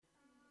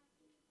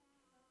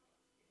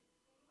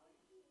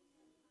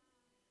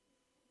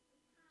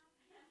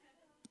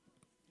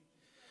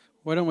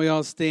Why don't we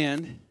all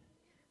stand?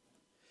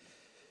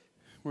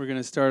 We're going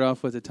to start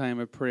off with a time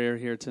of prayer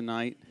here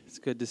tonight. It's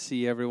good to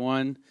see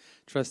everyone.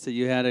 Trust that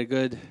you had a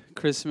good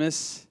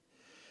Christmas.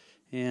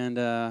 And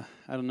I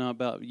don't know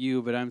about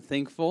you, but I'm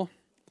thankful.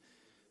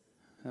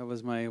 That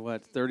was my,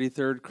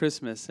 33rd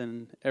Christmas.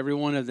 And every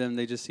one of them,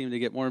 they just seem to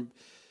get more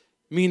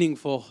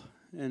meaningful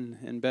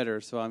and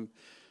better. So I'm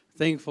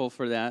thankful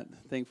for that.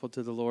 Thankful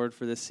to the Lord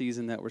for this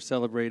season that we're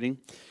celebrating.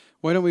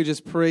 Why don't we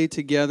just pray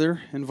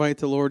together, invite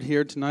the Lord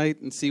here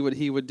tonight and see what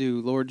He would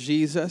do. Lord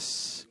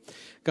Jesus,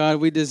 God,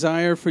 we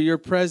desire for your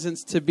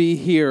presence to be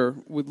here.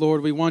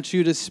 Lord, we want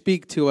you to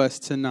speak to us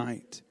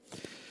tonight.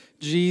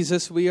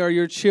 Jesus, we are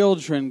your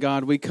children,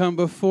 God. We come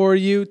before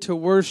you to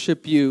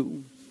worship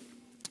you.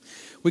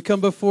 We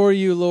come before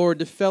you, Lord,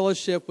 to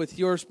fellowship with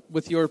your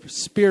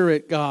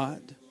Spirit,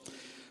 God.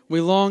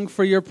 We long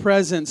for your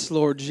presence,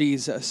 Lord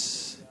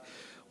Jesus.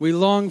 We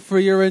long for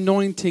your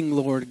anointing,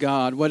 Lord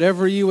God.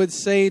 Whatever you would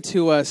say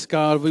to us,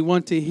 God, we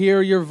want to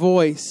hear your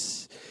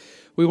voice.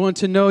 We want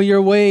to know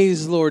your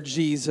ways, Lord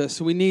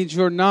Jesus. We need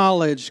your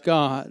knowledge,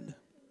 God.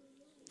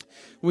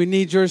 We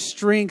need your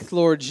strength,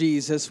 Lord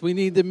Jesus. We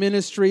need the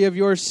ministry of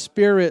your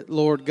Spirit,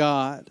 Lord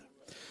God.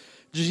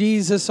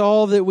 Jesus,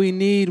 all that we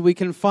need, we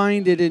can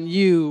find it in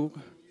you.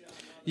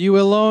 You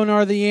alone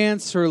are the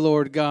answer,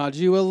 Lord God.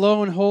 You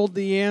alone hold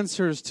the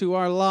answers to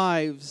our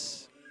lives.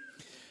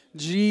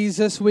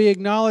 Jesus, we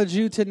acknowledge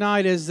you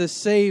tonight as the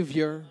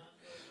Savior.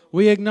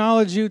 We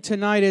acknowledge you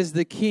tonight as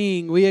the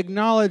King. We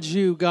acknowledge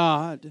you,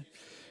 God.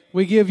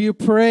 We give you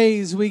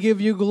praise. We give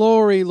you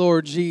glory,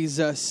 Lord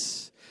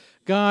Jesus.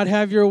 God,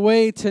 have your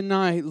way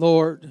tonight,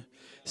 Lord.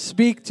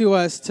 Speak to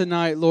us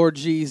tonight, Lord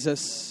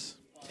Jesus.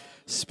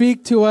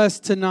 Speak to us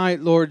tonight,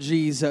 Lord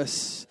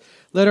Jesus.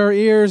 Let our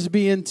ears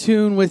be in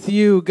tune with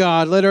you,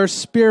 God. Let our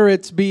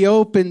spirits be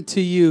open to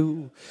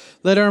you.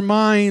 Let our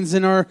minds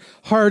and our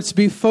hearts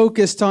be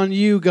focused on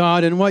you,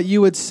 God, and what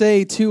you would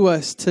say to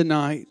us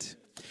tonight.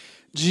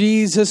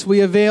 Jesus,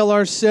 we avail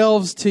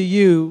ourselves to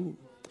you.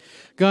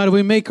 God,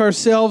 we make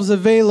ourselves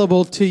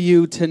available to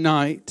you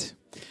tonight.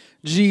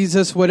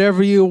 Jesus,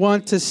 whatever you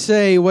want to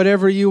say,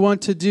 whatever you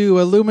want to do,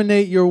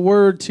 illuminate your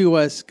word to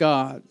us,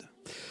 God.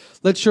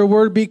 Let your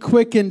word be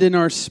quickened in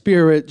our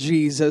spirit,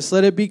 Jesus.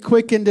 Let it be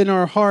quickened in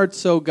our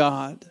hearts, O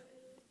God.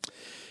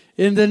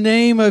 In the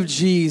name of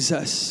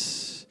Jesus.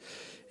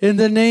 In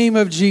the name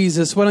of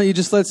Jesus, why don't you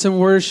just let some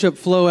worship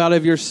flow out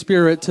of your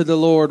spirit to the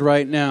Lord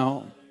right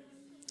now.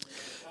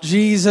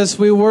 Jesus,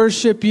 we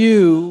worship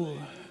you.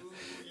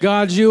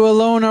 God, you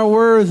alone are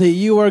worthy.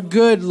 You are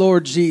good,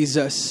 Lord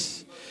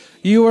Jesus.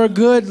 You are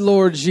good,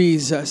 Lord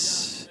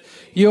Jesus.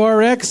 You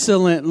are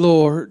excellent,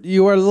 Lord.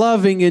 You are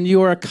loving and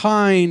you are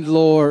kind,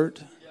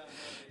 Lord.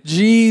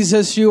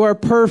 Jesus, you are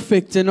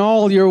perfect in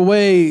all your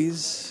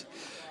ways.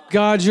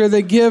 God, you're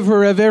the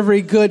giver of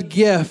every good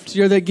gift.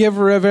 You're the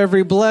giver of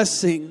every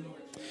blessing.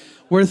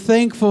 We're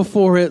thankful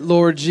for it,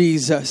 Lord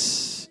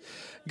Jesus.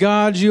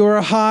 God, you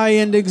are high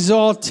and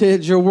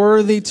exalted. You're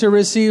worthy to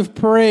receive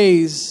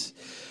praise.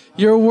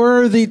 You're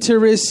worthy to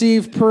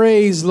receive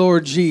praise,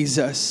 Lord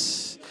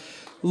Jesus.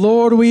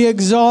 Lord, we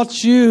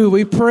exalt you.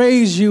 We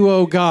praise you,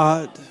 O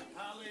God.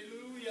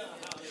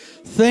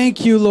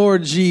 Thank you,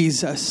 Lord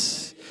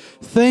Jesus.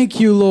 Thank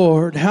you,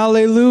 Lord.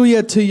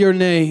 Hallelujah to your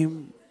name.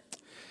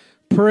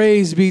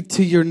 Praise be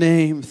to your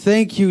name.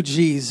 Thank you,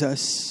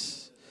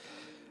 Jesus.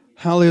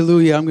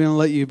 Hallelujah. I'm going to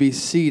let you be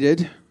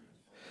seated.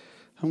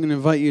 I'm going to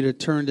invite you to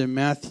turn to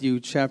Matthew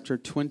chapter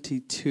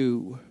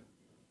 22.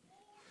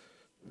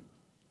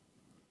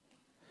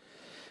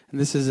 And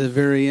this is a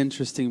very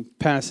interesting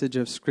passage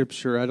of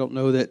Scripture. I don't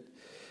know that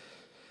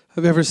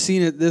I've ever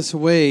seen it this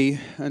way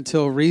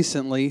until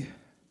recently.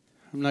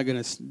 I'm not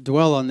going to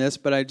dwell on this,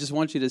 but I just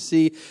want you to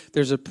see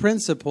there's a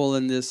principle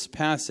in this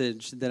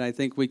passage that I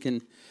think we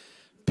can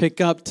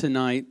pick up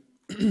tonight.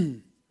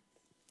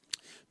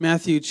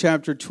 Matthew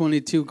chapter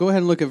 22. Go ahead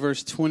and look at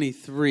verse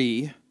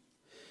 23.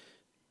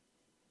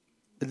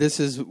 This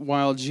is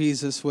while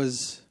Jesus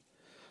was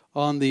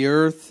on the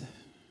earth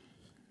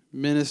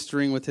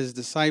ministering with his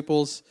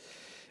disciples.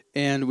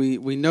 And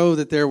we know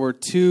that there were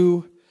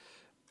two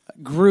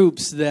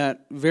groups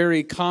that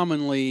very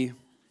commonly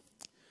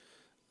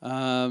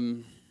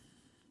came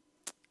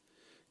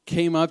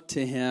up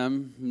to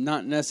him,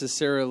 not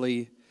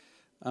necessarily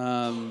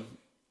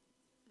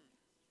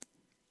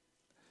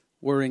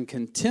were in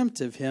contempt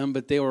of him,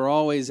 but they were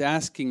always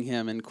asking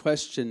him and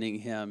questioning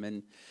him.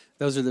 And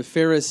those are the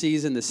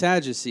Pharisees and the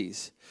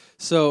Sadducees.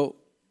 So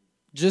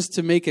just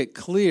to make it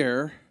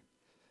clear,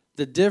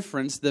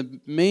 the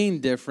main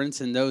difference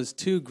in those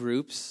two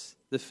groups,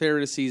 the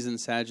Pharisees and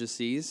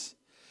Sadducees,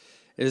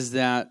 is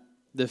that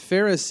the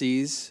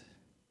Pharisees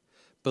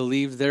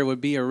believed there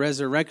would be a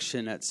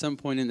resurrection at some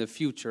point in the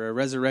future, a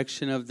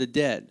resurrection of the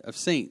dead, of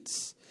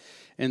saints.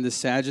 And the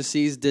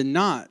Sadducees did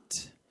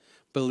not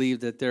believe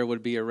that there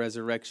would be a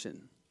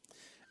resurrection.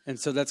 And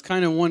so that's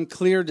kind of one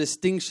clear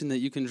distinction that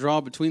you can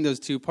draw between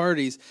those two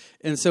parties.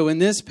 And so in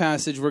this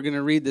passage, we're going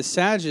to read the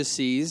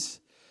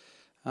Sadducees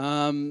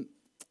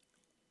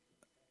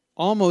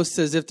almost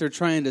as if they're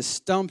trying to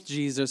stump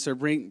Jesus or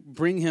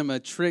bring him a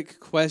trick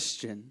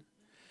question.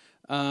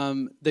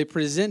 They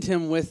present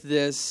him with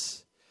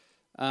this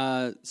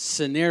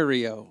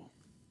scenario,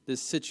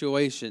 this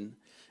situation,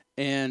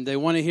 and they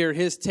want to hear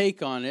his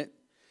take on it.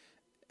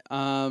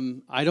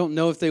 I don't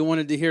know if they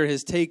wanted to hear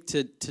his take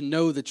to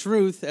know the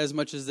truth as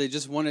much as they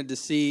just wanted to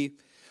see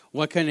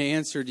what kind of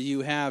answer do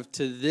you have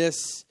to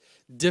this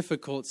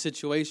difficult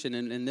situation,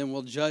 and then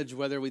we'll judge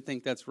whether we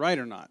think that's right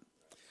or not.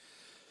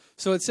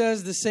 So it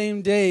says, the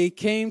same day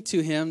came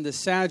to him the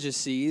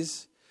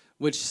Sadducees,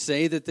 which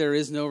say that there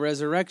is no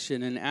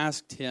resurrection, and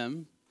asked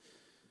him,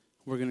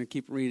 we're going to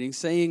keep reading,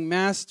 saying,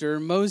 Master,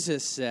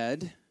 Moses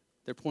said,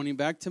 they're pointing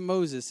back to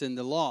Moses in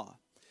the law,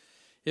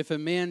 if a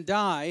man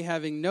die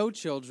having no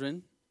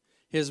children,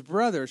 his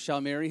brother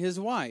shall marry his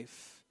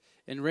wife,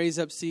 and raise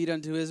up seed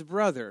unto his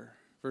brother.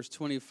 Verse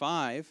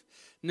 25,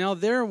 now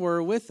there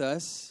were with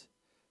us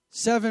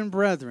 7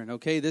 brethren.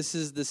 Okay, this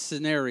is the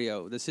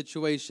scenario, the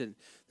situation.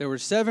 There were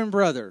 7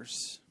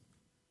 brothers.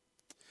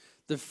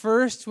 The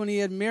first, when he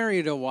had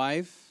married a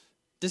wife,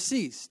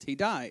 deceased. He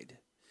died.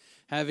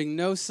 Having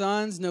no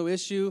sons, no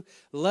issue,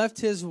 left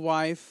his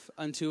wife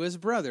unto his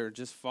brother,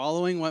 just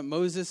following what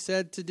Moses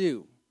said to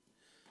do.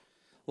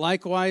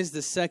 Likewise,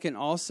 the second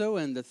also,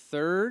 and the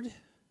third.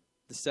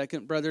 The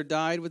second brother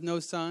died with no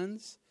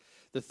sons.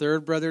 The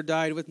third brother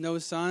died with no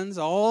sons,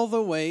 all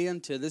the way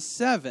unto the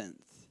 7th.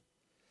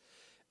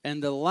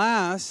 And the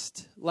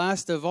last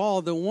of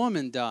all, the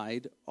woman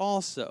died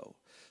also.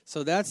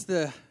 So that's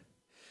the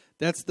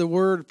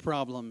word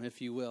problem, if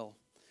you will.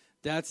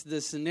 That's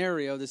the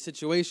scenario, the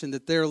situation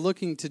that they're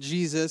looking to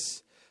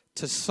Jesus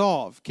to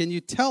solve. Can you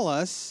tell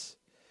us,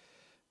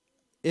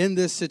 in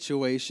this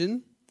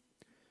situation,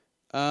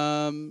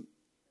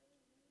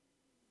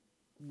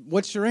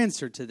 what's your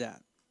answer to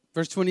that?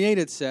 Verse 28,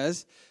 it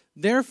says,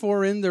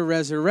 therefore in the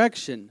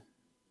resurrection,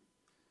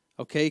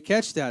 okay,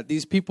 catch that,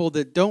 these people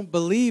that don't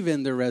believe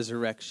in the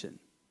resurrection,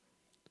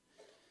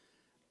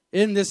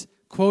 in this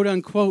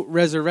quote-unquote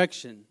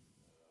resurrection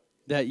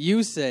that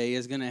you say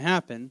is going to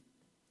happen,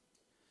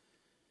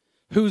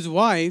 whose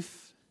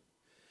wife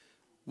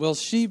will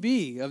she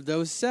be of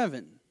those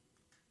 7?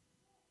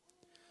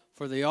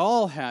 For they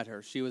all had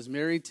her. She was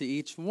married to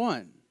each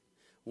one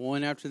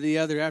after the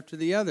other after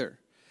the other.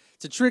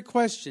 It's a trick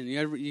question.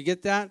 You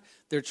get that?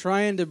 They're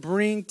trying to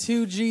bring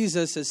to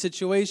Jesus a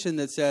situation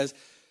that says,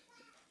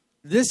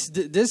 this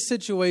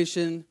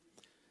situation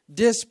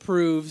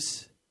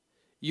disproves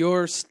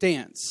your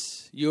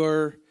stance,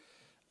 your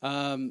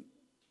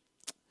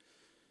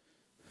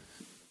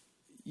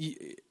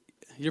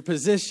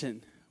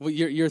position,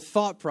 your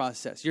thought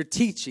process, your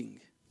teaching,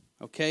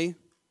 okay?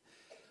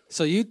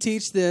 So you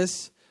teach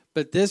this,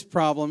 but this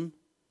problem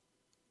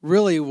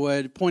really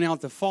would point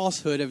out the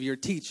falsehood of your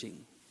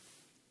teaching.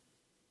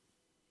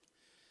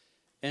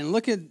 And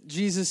look at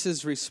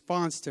Jesus'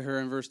 response to her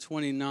in verse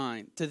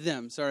 29, to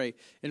them,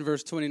 in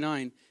verse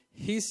 29.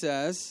 He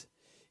says,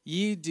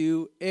 ye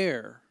do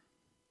err.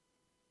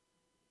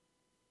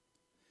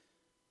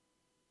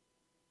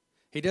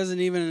 He doesn't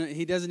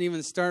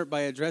even start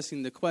by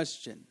addressing the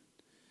question.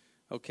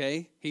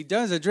 Okay? He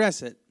does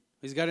address it.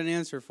 He's got an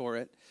answer for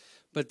it.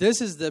 But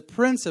this is the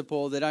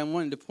principle that I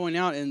wanted to point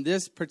out in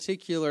this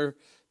particular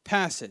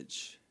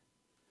passage.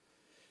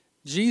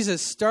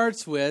 Jesus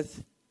starts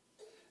with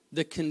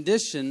the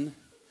condition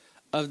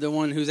of the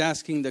one who's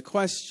asking the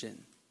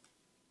question.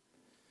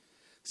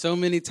 So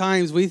many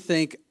times we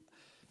think,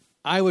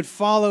 I would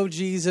follow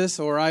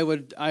Jesus, or I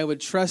would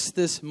trust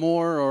this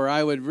more, or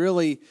I would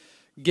really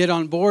get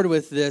on board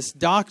with this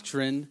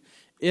doctrine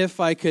if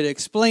I could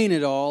explain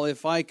it all,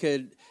 if I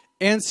could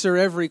answer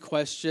every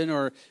question,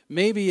 or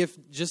maybe if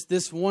just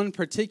this one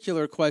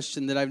particular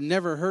question that I've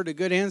never heard a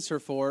good answer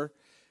for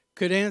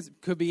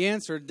could be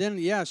answered, then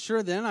yeah,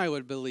 sure, then I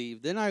would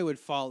believe, then I would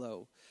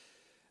follow.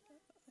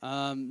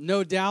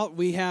 No doubt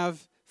we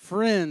have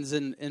friends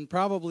and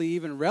probably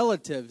even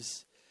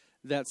relatives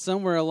that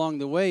somewhere along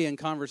the way in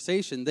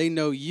conversation, they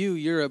know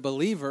you're a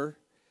believer,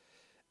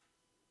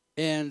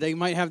 and they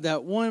might have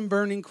that one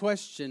burning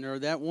question or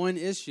that one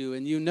issue,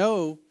 and you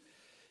know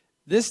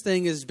this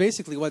thing is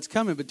basically what's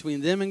coming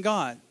between them and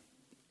God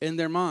in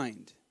their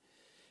mind.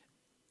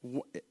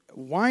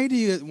 Why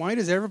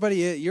does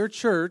everybody at your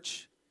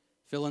church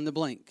fill in the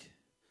blank?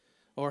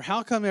 Or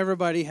how come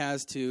everybody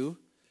has to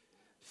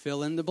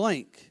fill in the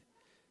blank?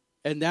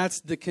 And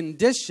that's the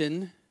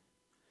condition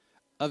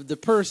of the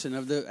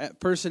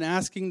person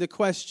asking the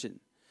question.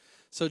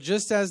 So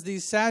just as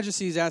these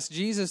Sadducees asked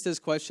Jesus this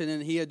question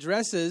and he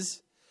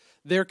addresses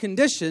their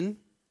condition,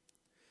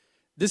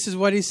 this is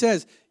what he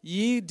says: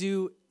 ye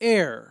do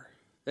err.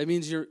 That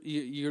means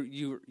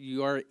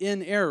you are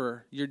in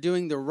error. You're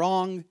doing the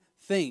wrong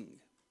thing.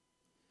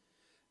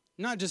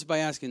 Not just by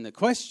asking the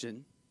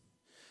question,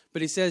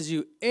 but he says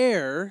you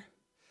err,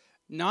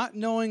 not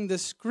knowing the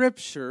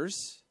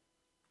Scriptures,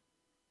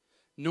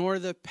 nor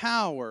the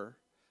power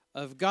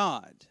of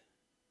God.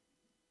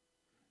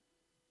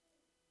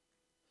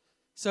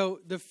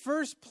 So the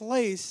first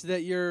place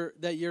that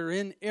you're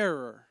in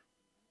error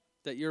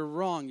that you're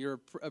wrong, you're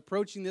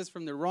approaching this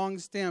from the wrong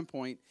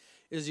standpoint,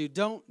 is you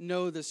don't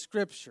know the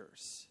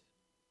Scriptures.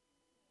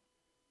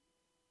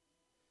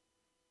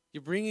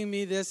 You're bringing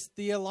me this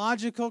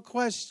theological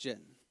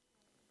question.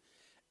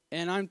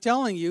 And I'm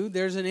telling you,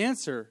 there's an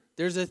answer.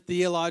 There's a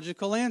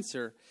theological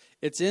answer.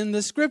 It's in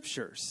the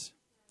Scriptures.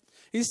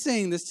 He's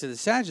saying this to the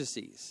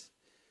Sadducees.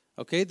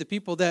 Okay, the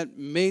people that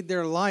made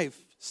their life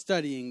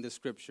studying the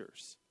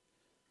Scriptures.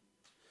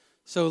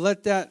 So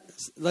let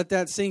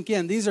that sink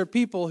in. These are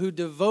people who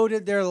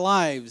devoted their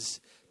lives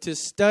to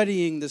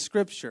studying the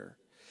Scripture.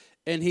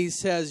 And he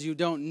says, you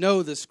don't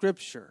know the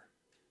Scripture.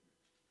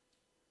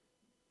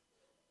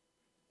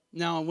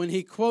 Now, when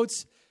he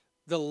quotes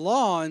the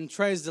law and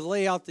tries to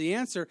lay out the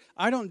answer,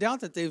 I don't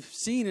doubt that they've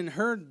seen and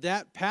heard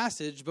that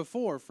passage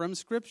before from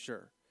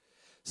Scripture.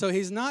 So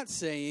he's not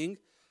saying,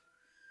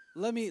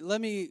 let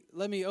me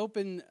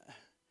open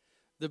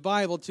the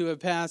Bible to a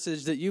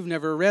passage that you've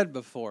never read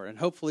before, and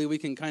hopefully we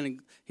can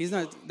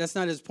that's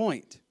not his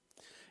point.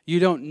 You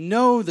don't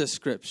know the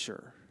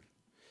Scripture,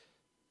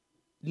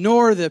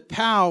 nor the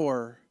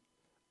power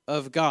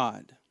of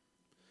God.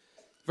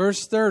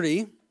 Verse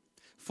 30,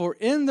 for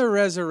in the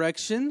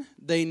resurrection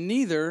they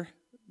neither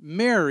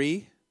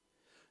marry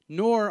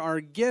nor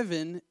are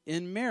given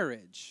in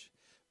marriage,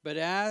 but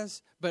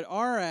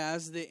are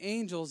as the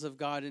angels of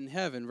God in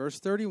heaven. Verse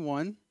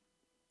 31,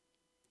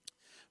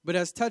 but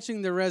as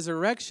touching the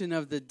resurrection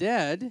of the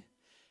dead,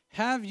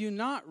 have you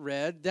not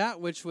read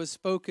that which was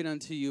spoken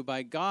unto you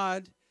by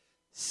God,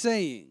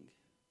 saying,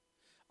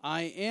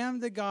 I am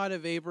the God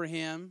of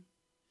Abraham,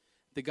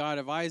 the God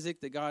of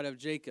Isaac, the God of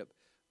Jacob.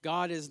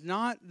 God is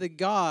not the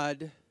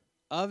God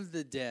of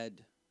the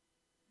dead,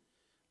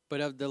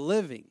 but of the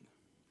living.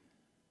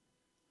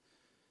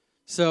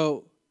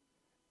 So,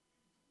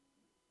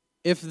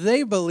 if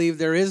they believe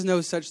there is no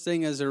such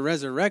thing as a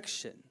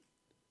resurrection,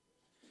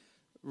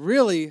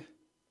 really,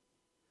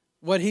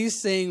 what he's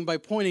saying by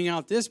pointing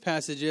out this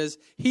passage is,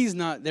 he's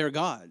not their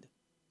God.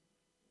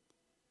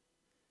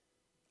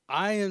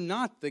 I am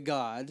not the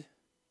God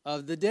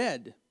of the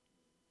dead.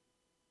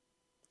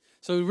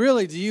 So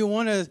really, do you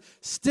want to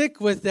stick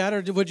with that,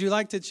 or would you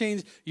like to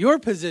change your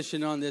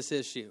position on this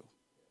issue?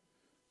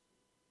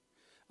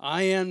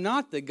 I am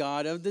not the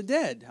God of the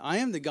dead. I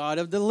am the God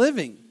of the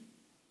living.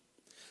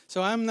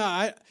 So I'm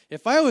not,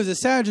 if I was a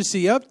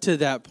Sadducee up to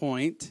that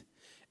point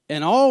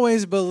and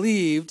always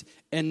believed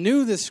and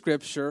knew the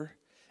Scripture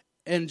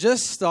and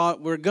just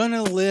thought we're going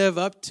to live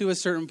up to a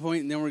certain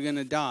point and then we're going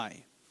to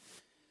die,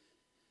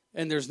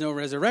 and there's no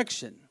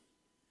resurrection.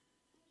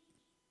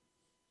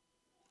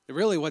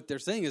 Really what they're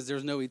saying is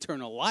there's no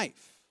eternal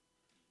life,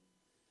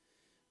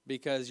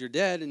 because you're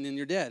dead and then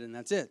you're dead, and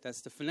that's it.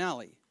 That's the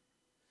finale.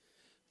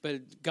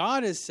 But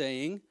God is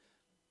saying,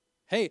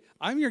 hey,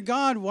 I'm your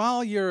God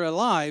while you're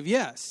alive,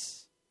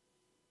 yes,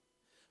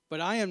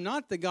 but I am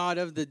not the God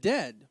of the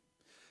dead.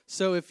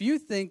 So if you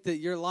think that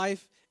your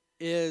life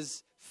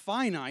is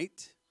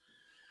finite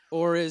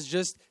or is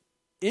just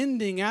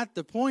ending at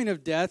the point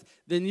of death,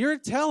 then you're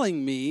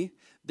telling me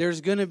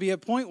there's going to be a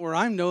point where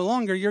I'm no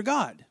longer your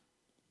God.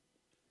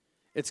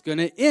 It's going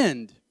to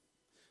end.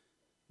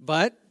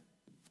 But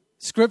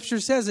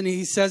Scripture says, and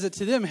he says it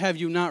to them, have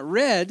you not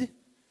read?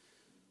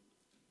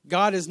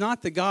 God is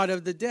not the God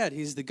of the dead.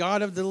 He's the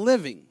God of the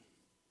living.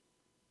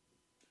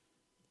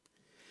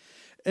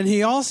 And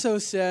he also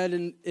said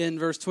in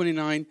verse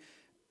 29,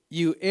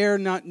 you err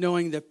not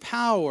knowing the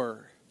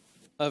power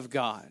of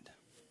God.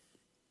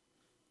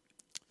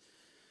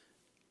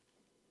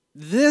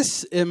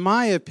 This, in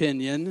my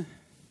opinion,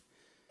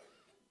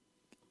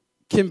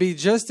 can be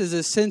just as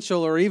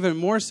essential or even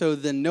more so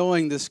than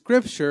knowing the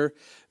Scripture,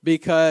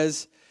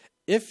 because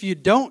if you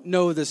don't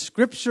know the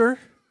Scripture,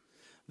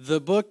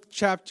 the book,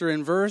 chapter,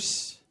 and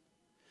verse,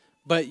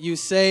 but you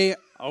say,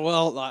 oh,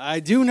 well, I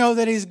do know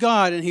that he's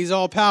God and he's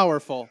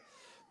all-powerful,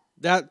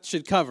 that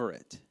should cover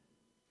it,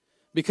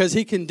 because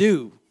he can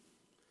do.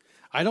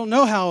 I don't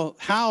know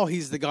how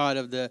he's the God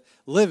of the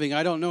living.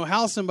 I don't know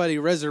how somebody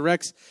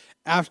resurrects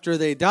after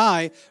they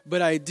die,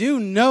 but I do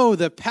know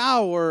the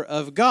power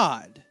of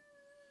God,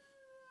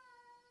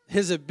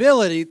 his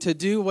ability to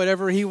do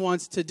whatever he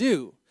wants to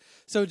do.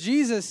 So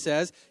Jesus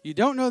says, you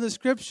don't know the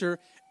Scripture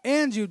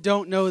and you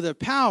don't know the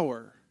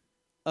power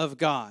of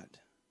God.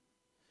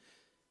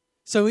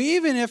 So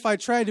even if I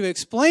try to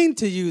explain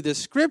to you the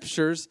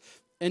Scriptures,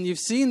 and you've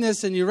seen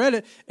this and you read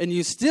it, and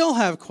you still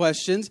have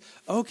questions,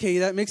 okay,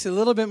 that makes a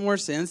little bit more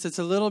sense. It's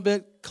a little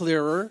bit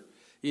clearer.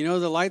 You know,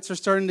 the lights are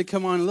starting to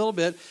come on a little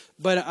bit.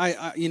 But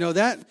I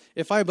that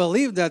if I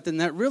believe that, then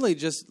that really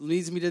just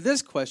leads me to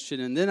this question.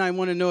 And then I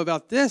want to know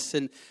about this.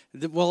 And,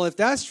 well, if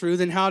that's true,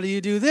 then how do you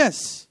do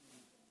this?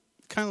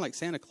 Kind of like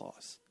Santa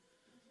Claus.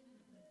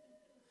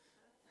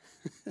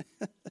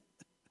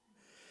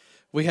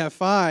 We have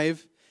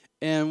 5,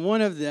 and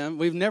one of them,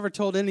 we've never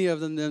told any of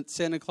them that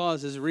Santa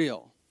Claus is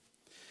real.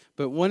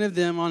 But one of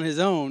them on his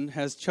own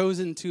has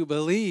chosen to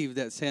believe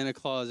that Santa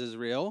Claus is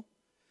real.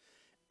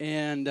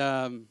 And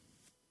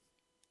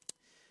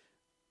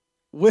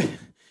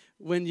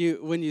when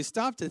you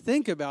stop to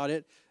think about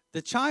it,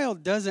 the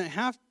child doesn't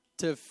have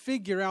to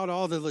figure out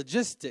all the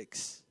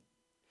logistics.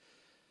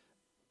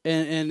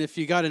 And if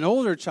you got an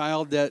older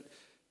child that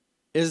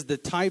is the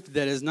type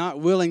that is not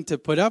willing to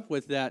put up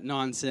with that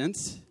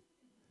nonsense,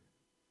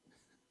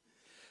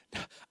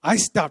 I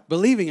stopped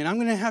believing, and I'm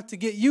going to have to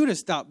get you to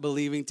stop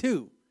believing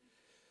too.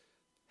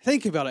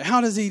 Think about it.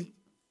 How does he?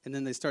 And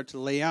then they start to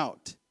lay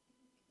out.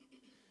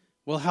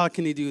 Well, how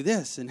can he do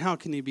this? And how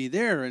can he be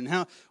there?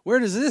 And where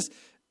does this?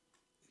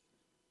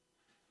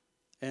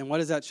 And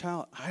what is that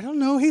child? I don't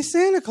know. He's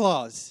Santa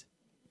Claus.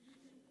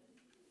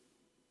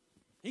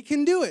 He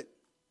can do it.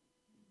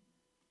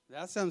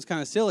 That sounds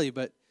kind of silly,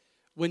 but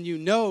when you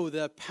know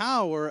the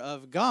power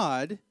of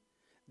God,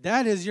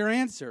 that is your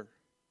answer.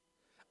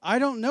 I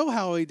don't know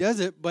how he does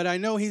it, but I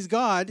know he's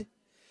God.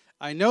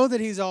 I know that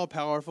he's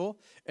all-powerful,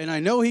 and I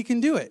know he can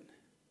do it.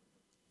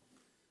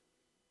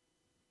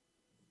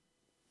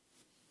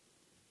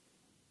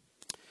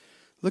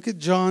 Look at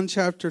John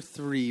chapter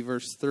 3,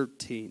 verse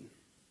 13.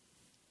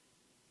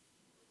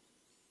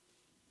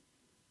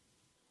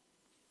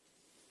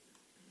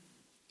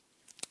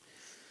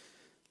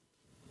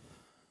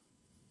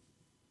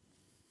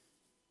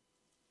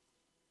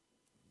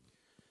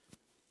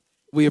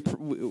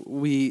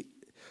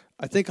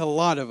 I think a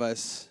lot of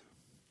us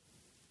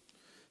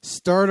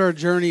start our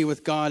journey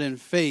with God in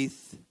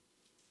faith,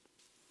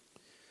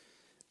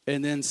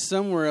 and then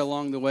somewhere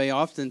along the way,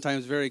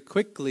 oftentimes very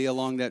quickly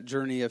along that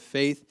journey of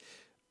faith,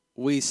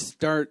 we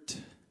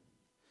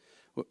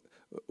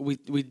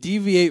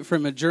deviate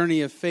from a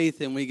journey of faith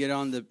and we get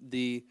on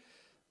the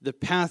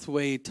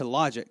pathway to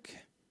logic.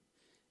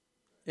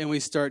 And we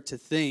start to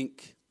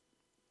think,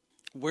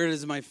 where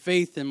does my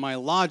faith and my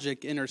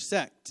logic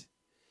intersect?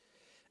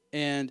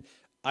 And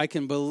I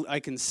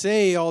can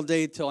say all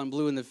day till I'm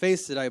blue in the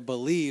face that I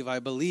believe.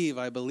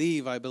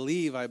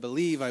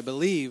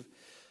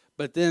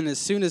 But then as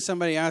soon as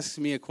somebody asks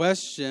me a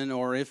question,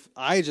 or if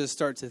I just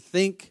start to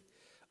think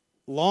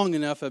long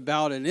enough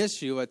about an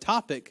issue, a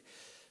topic,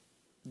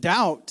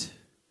 doubt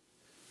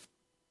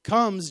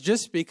comes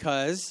just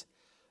because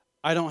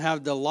I don't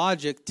have the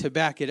logic to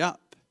back it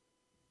up.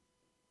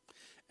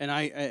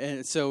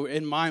 And so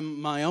in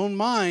my own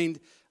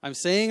mind, I'm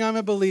saying I'm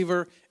a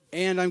believer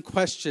and I'm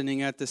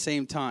questioning at the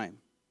same time.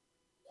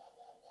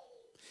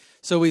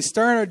 So we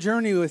start our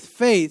journey with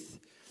faith,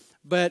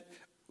 but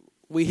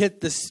we hit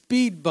the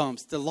speed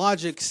bumps, the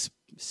logic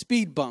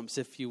speed bumps,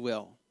 if you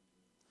will.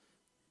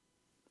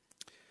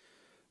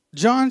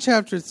 John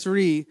chapter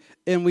 3,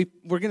 and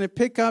we're going to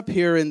pick up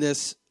here in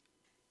this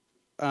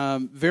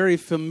very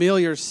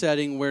familiar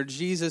setting where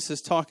Jesus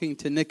is talking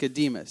to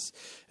Nicodemus.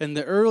 And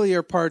the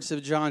earlier parts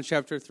of John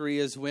chapter 3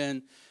 is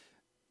when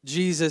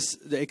Jesus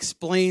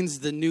explains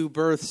the new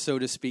birth, so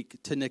to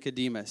speak, to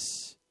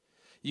Nicodemus.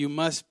 You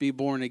must be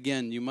born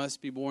again. You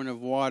must be born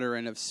of water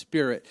and of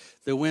spirit.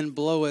 The wind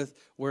bloweth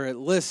where it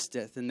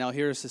listeth, and thou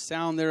hearest the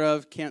sound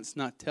thereof, canst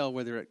not tell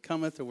whether it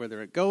cometh or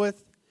whether it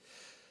goeth.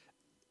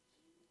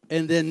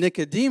 And then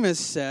Nicodemus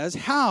says,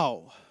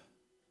 how?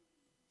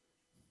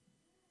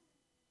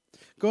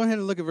 Go ahead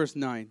and look at verse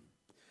 9.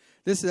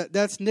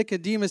 That's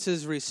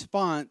Nicodemus'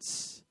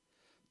 response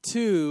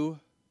to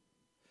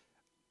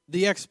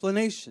the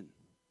explanation.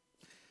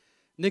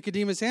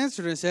 Nicodemus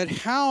answered and said,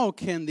 how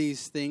can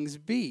these things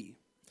be?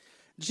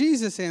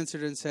 Jesus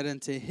answered and said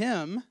unto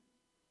him,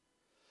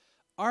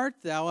 art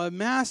thou a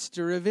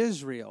master of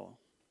Israel,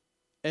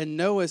 and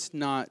knowest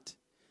not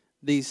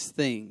these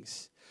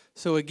things?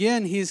 So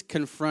again, he's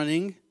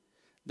confronting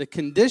the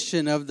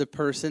condition of the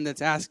person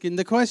that's asking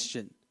the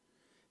question.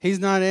 He's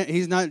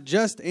not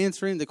just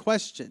answering the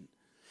question.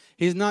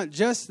 He's not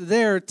just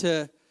there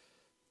to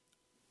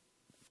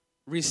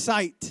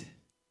recite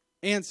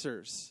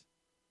answers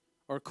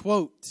or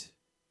quote.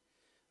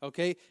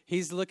 Okay?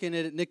 He's looking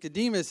at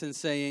Nicodemus and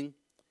saying,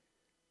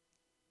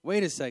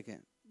 wait a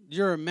second.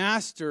 You're a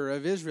master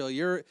of Israel.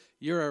 You're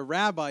a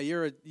rabbi.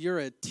 You're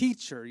a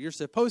teacher. You're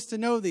supposed to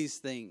know these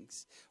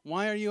things.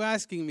 Why are you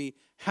asking me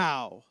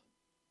how?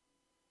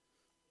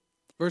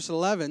 Verse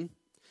 11,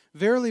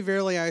 verily,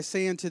 verily, I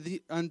say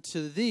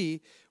unto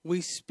thee,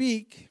 we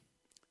speak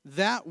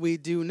that we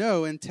do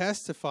know and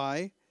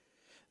testify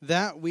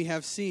that we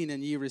have seen,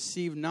 and ye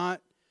receive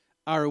not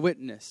our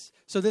witness.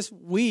 So this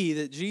we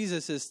that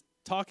Jesus is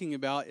talking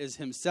about is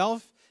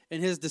himself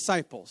and his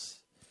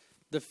disciples,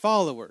 the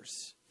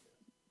followers.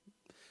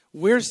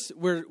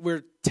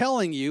 We're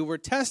telling you, we're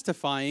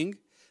testifying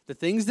the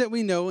things that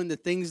we know and the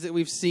things that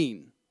we've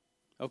seen.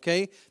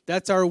 Okay?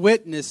 That's our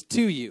witness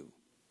to you.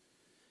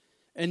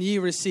 And ye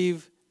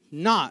receive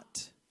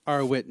not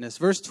our witness.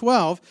 Verse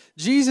 12,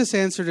 Jesus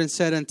answered and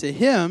said unto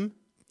him,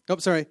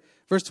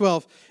 verse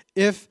 12,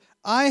 if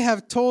I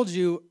have told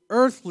you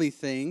earthly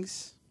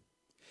things,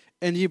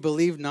 and ye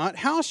believe not,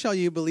 how shall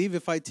you believe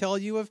if I tell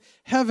you of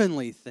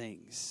heavenly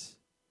things?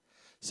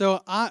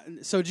 So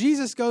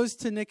Jesus goes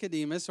to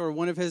Nicodemus, or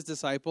one of his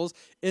disciples,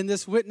 in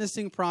this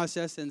witnessing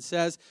process and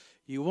says,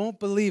 you won't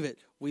believe it.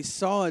 We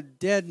saw a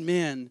dead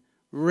man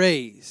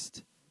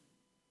raised.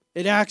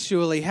 It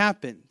actually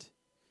happened.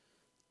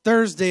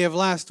 Thursday of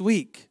last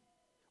week.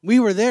 We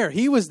were there.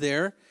 He was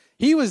there.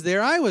 He was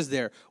there, I was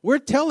there. We're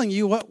telling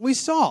you what we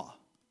saw.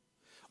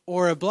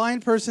 Or a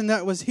blind person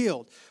that was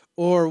healed.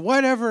 Or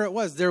whatever it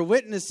was. They're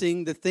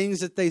witnessing the things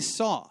that they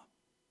saw.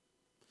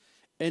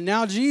 And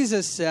now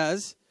Jesus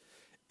says,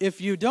 if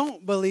you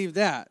don't believe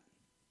that,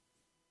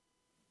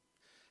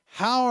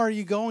 how are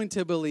you going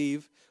to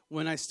believe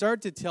when I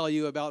start to tell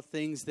you about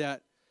things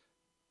that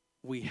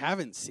we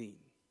haven't seen?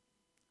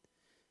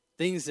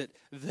 Things that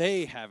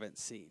they haven't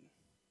seen.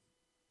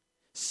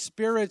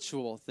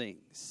 Spiritual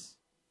things.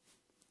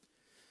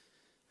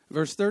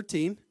 Verse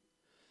 13,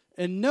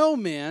 and no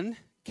man,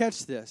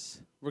 catch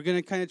this. We're going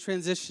to kind of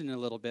transition a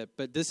little bit,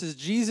 but this is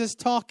Jesus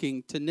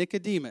talking to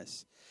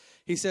Nicodemus.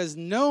 He says,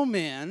 no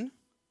man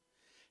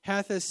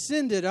hath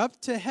ascended up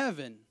to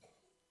heaven,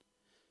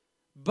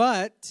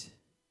 but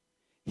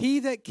he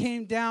that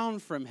came down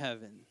from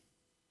heaven,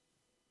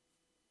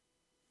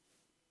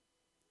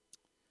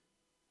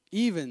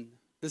 even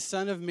the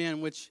Son of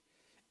Man, which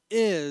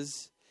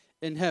is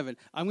in heaven.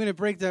 I'm going to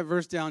break that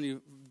verse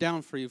down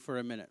for you for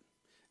a minute.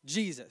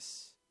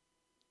 Jesus,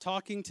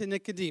 talking to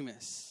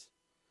Nicodemus.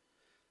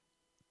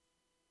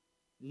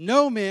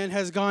 No man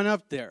has gone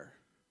up there,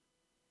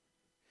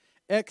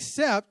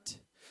 except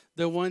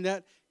the one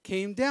that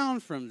came down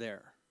from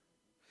there.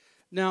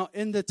 Now,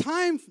 in the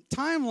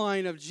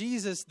timeline of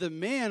Jesus, the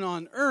man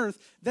on earth,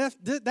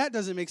 that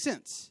doesn't make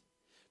sense.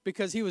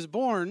 Because he was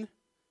born,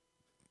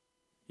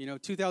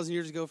 2,000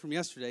 years ago from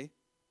yesterday.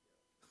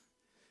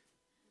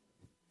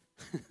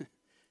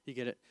 You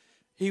get it?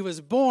 He was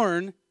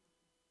born,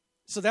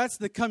 so that's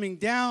the coming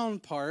down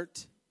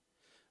part.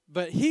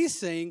 But he's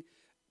saying,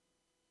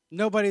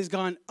 nobody's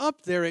gone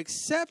up there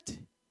except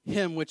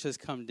him which has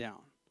come down.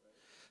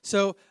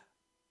 So,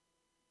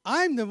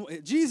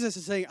 Jesus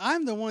is saying,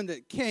 I'm the one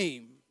that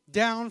came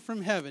down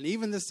from heaven,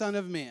 even the Son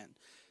of Man.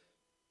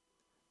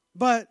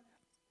 But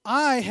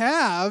I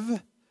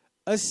have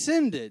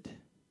ascended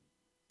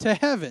to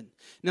heaven.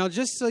 Now,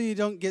 just so you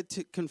don't get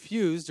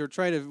confused or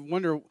try to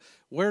wonder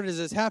where does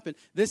this happen,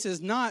 this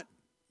is not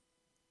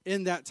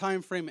in that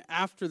time frame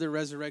after the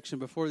resurrection,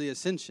 before the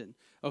ascension.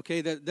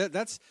 Okay,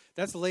 that's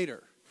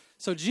later.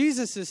 So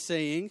Jesus is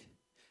saying,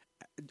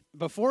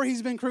 before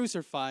he's been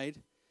crucified,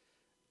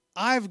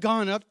 I've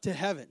gone up to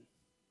heaven,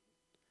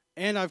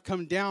 and I've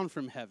come down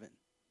from heaven.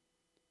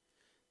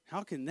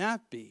 How can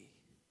that be?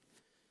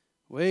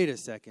 Wait a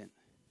second.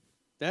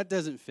 That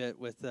doesn't fit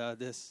with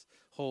this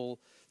whole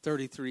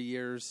 33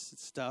 years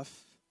stuff,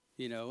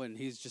 and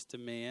he's just a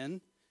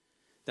man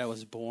that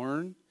was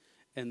born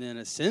and then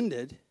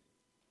ascended.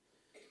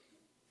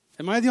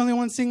 Am I the only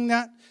one seeing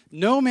that?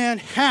 No man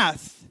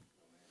has.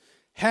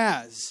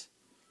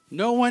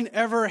 No one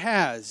ever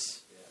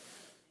has.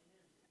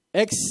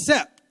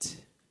 Except.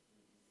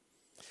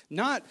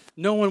 Not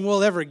no one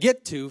will ever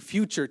get to,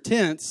 future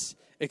tense,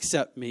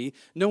 except me.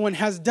 No one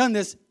has done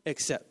this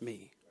except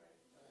me.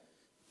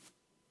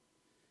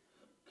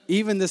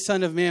 Even the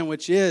Son of Man,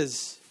 which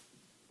is.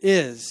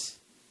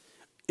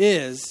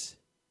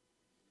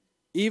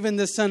 Even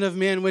the Son of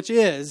Man, which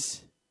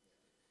is,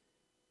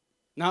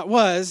 not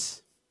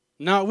was,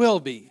 not will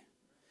be,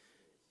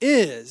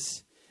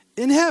 is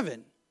in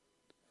heaven.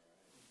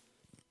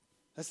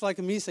 That's like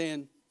me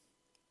saying,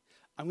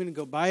 I'm going to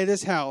go buy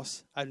this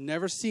house. I've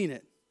never seen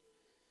it.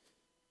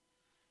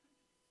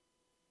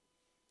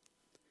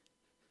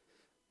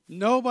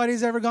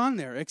 Nobody's ever gone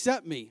there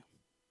except me.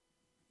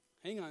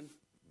 Hang on.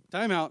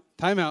 Time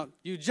out.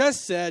 You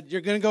just said you're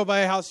going to go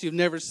buy a house you've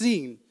never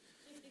seen.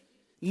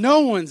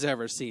 No one's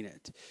ever seen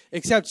it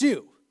except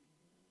you.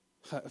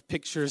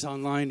 Pictures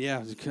online,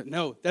 yeah.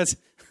 No, that's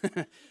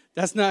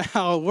not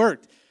how it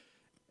worked.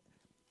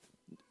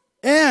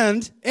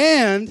 And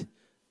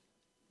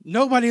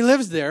nobody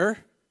lives there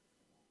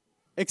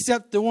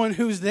except the one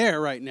who's there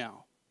right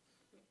now.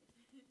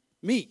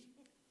 Me.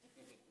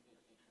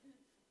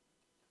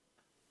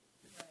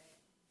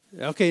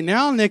 Okay,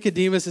 now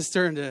Nicodemus is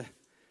starting to,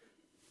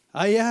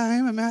 I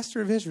am a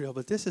master of Israel,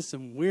 but this is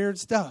some weird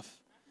stuff.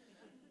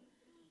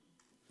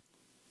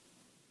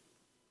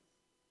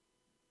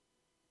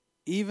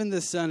 Even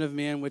the Son of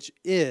Man, which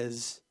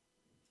is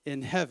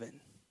in heaven.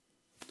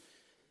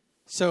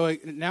 So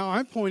now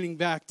I'm pointing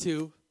back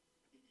to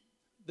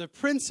the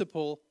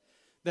principle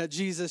that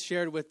Jesus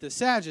shared with the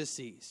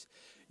Sadducees.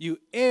 You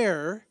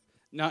err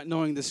not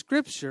knowing the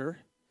Scripture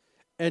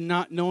and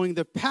not knowing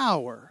the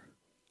power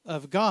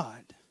of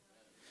God.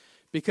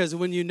 Because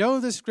when you know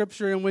the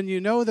Scripture and when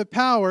you know the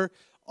power,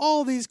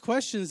 all these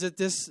questions that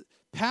this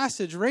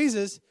passage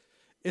raises,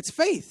 it's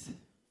faith.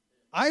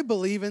 I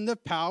believe in the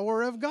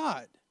power of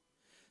God.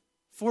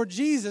 For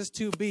Jesus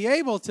to be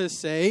able to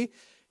say,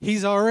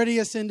 he's already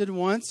ascended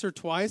once or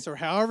twice or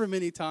however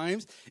many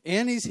times,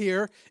 and he's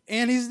here,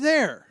 and he's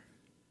there.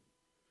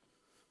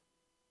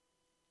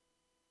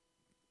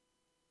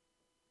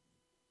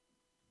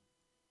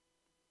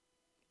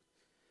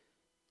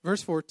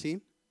 Verse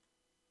 14.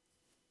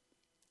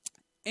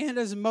 And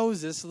as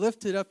Moses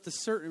lifted up the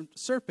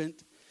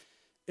serpent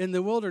in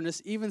the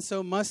wilderness, even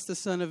so must the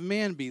Son of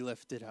Man be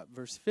lifted up.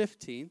 Verse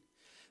 15.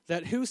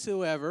 That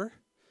whosoever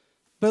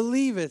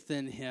believeth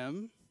in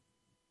him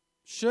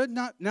should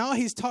not, now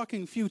he's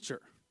talking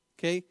future,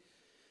 okay?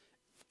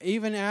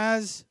 Even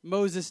as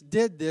Moses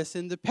did this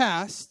in the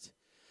past,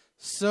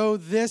 so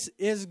this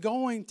is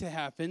going to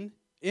happen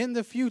in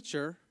the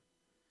future,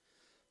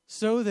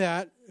 so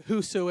that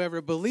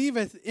whosoever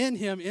believeth in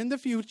him in the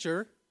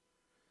future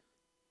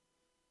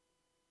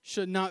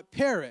should not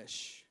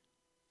perish,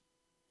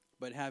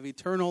 but have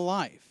eternal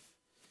life.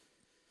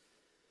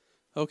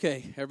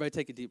 Okay, everybody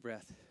take a deep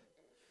breath.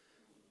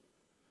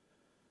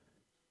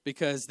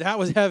 Because that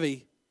was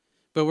heavy,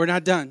 but we're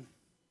not done.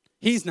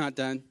 He's not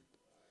done.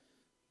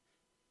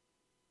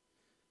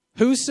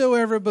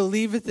 Whosoever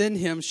believeth in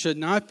him should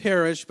not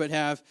perish, but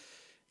have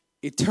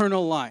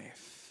eternal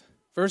life.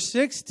 Verse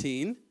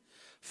 16,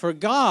 for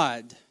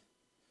God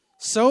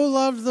so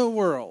loved the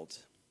world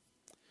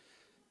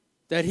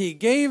that he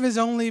gave his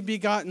only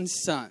begotten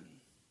Son.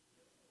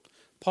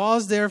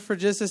 Pause there for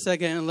just a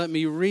second and let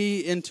me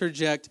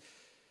re-interject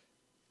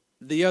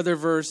the other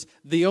verse,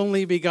 the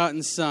only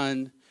begotten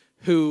Son,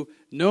 who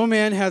no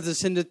man hath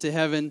ascended to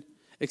heaven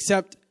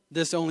except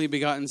this only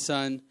begotten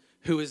Son,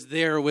 who is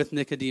there with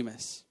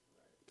Nicodemus.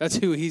 That's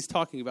who he's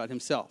talking about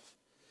himself.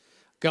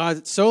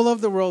 God so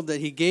loved the world that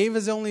he gave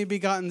his only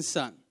begotten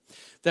Son,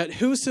 that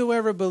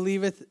whosoever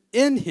believeth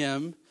in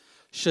him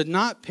should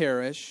not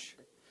perish,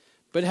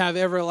 but have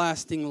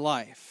everlasting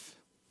life.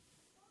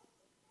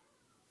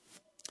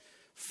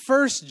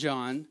 1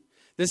 John,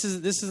 this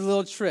is a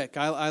little trick.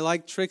 I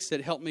like tricks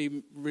that help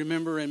me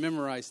remember and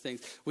memorize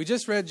things. We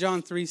just read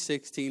John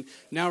 3:16.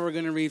 Now we're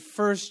going to read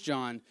 1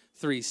 John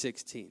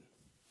 3:16.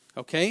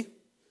 Okay?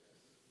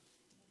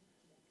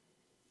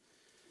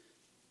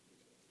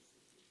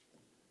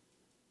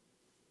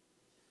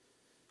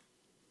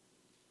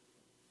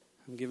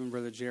 I'm giving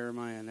Brother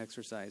Jeremiah an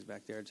exercise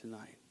back there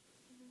tonight.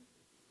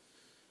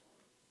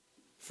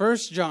 1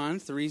 John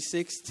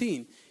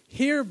 3:16.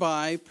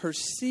 Hereby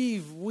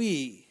perceive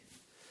we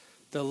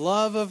the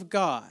love of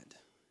God.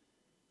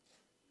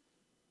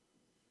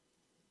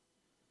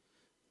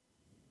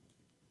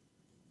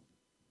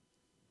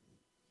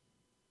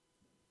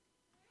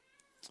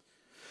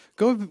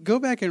 Go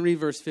back and read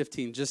verse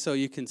 15 just so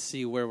you can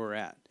see where we're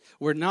at.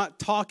 We're not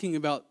talking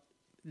about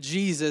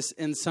Jesus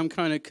in some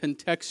kind of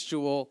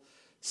contextual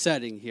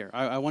setting here.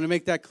 I want to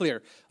make that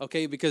clear,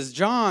 okay? Because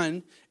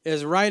John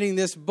is writing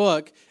this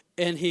book,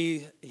 and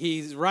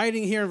he's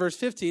writing here in verse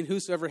 15,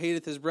 whosoever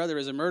hateth his brother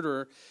is a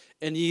murderer,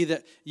 and ye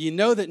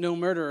know that no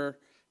murderer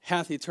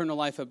hath eternal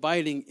life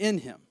abiding in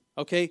him.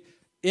 Okay?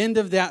 End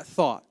of that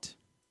thought.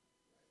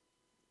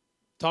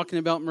 Talking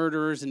about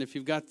murderers, and if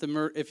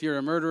you're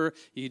a murderer,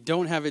 you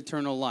don't have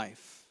eternal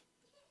life.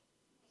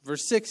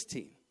 Verse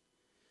 16.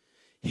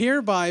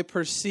 Hereby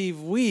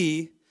perceive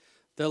we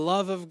the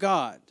love of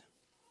God.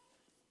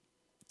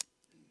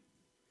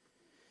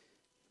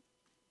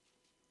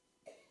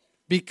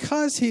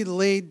 Because he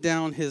laid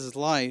down his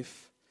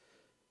life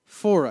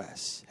for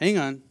us. Hang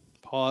on.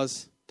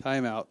 Pause.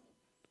 Time out.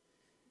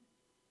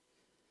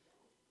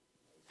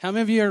 How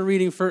many of you are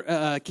reading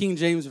King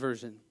James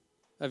Version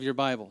of your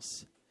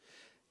Bibles?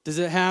 Does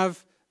it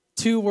have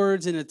two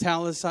words in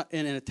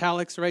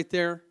italics right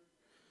there?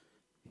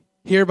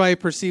 Hereby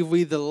perceive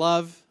we the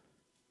love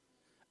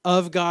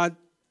of God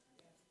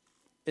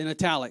in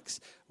italics.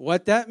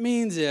 What that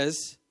means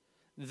is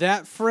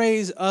that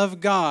phrase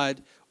of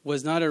God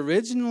was not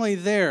originally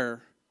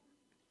there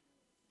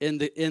in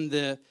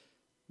the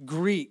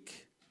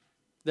Greek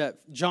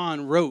that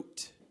John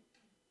wrote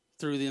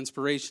through the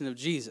inspiration of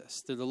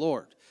Jesus, through the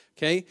Lord.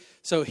 Okay?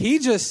 So he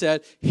just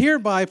said,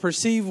 hereby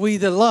perceive we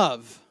the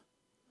love.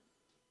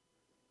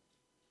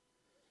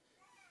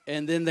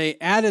 And then they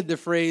added the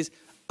phrase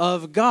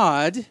of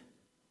God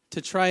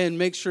to try and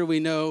make sure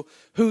we know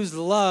whose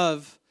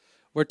love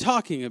we're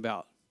talking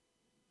about.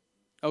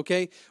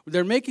 Okay?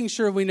 They're making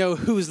sure we know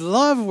whose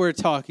love we're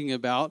talking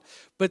about,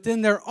 but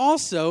then they're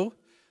also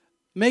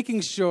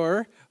making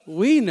sure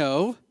we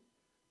know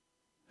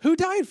who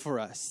died for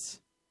us.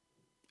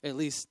 At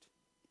least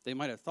they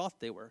might have thought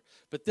they were.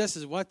 But this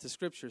is what the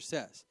Scripture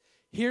says.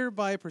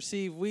 Hereby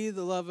perceive we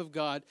the love of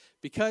God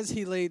because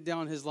he laid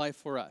down his life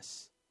for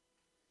us.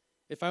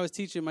 If I was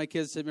teaching my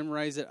kids to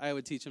memorize it, I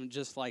would teach them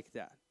just like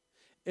that.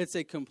 It's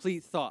a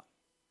complete thought.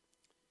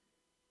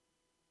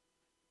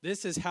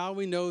 This is how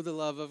we know the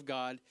love of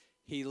God.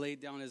 He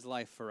laid down his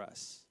life for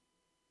us.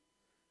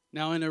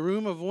 Now, in a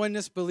room of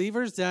oneness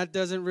believers, that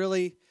doesn't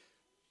really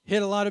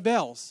hit a lot of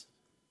bells.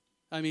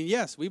 I mean,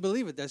 yes, we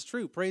believe it. That's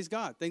true. Praise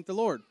God. Thank the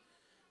Lord.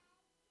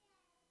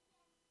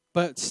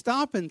 But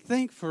stop and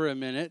think for a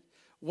minute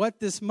what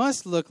this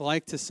must look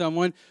like to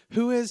someone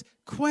who is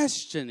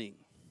questioning.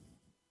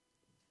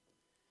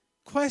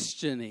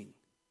 Questioning.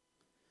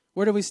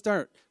 Where do we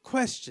start?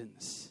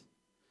 Questions.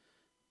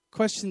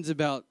 Questions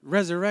about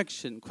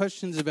resurrection.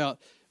 Questions about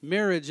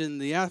marriage in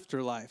the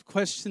afterlife.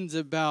 Questions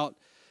about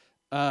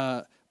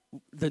the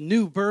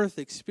new birth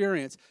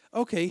experience.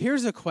 Okay,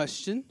 here's a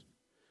question.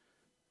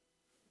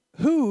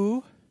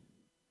 Who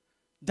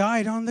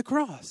died on the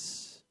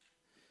cross?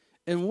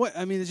 And what,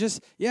 I mean, it's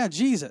just,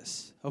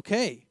 Jesus.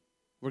 Okay,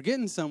 we're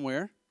getting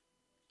somewhere.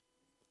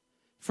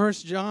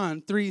 1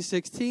 John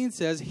 3:16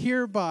 says,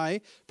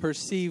 "Hereby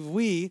perceive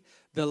we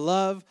the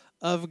love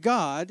of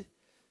God,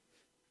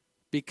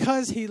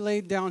 because he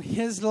laid down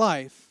his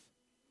life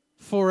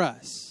for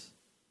us."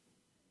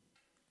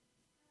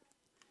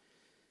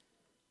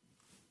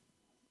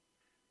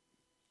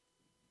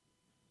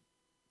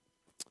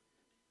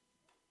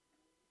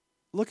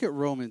 Look at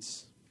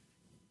Romans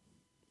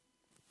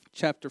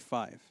chapter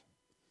 5.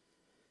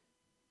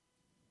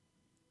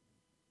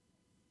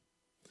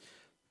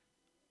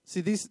 See,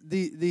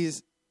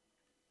 these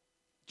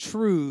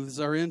truths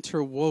are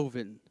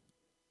interwoven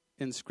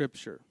in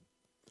Scripture.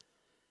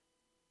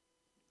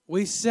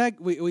 We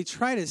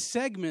try to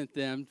segment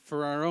them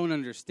for our own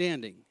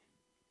understanding.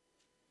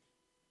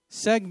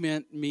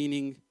 Segment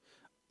meaning,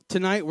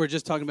 tonight we're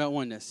just talking about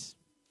oneness.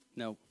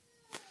 No.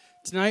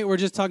 Tonight we're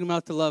just talking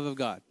about the love of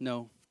God.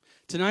 No.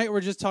 Tonight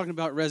we're just talking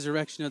about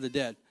resurrection of the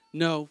dead.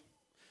 No.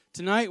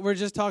 Tonight we're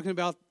just talking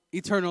about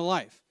eternal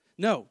life.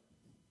 No.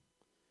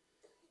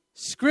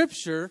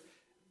 Scripture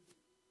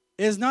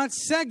is not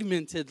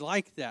segmented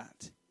like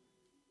that.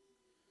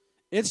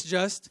 It's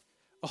just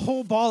a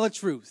whole ball of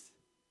truth.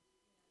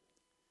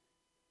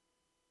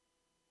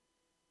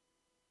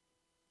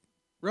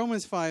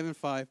 Romans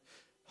 5:5,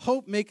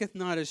 "Hope maketh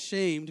not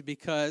ashamed,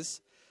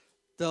 because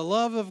the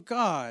love of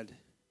God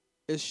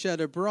is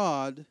shed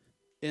abroad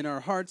in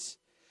our hearts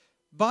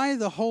by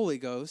the Holy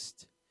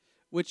Ghost,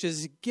 which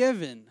is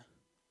given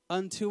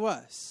unto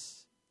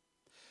us."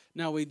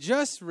 Now we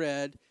just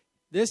read,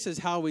 this is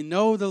how we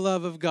know the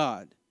love of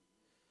God.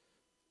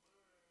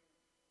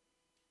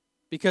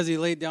 Because he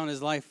laid down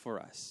his life for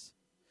us.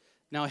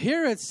 Now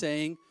here it's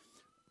saying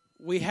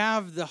we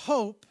have the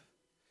hope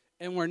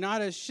and we're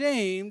not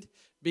ashamed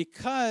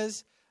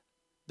because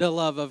the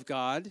love of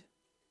God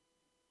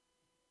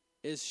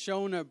is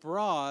shown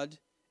abroad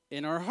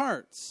in our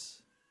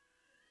hearts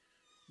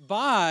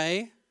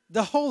by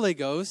the Holy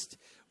Ghost,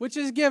 which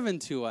is given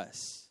to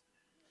us.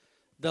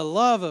 The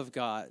love of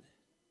God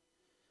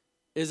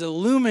is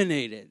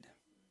illuminated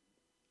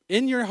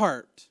in your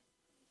heart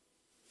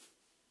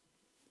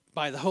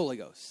by the Holy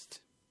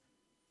Ghost.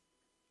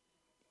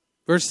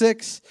 Verse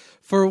 6,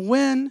 "For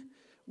when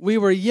we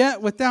were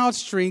yet without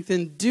strength,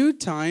 in due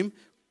time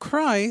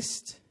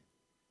Christ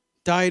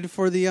died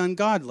for the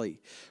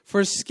ungodly.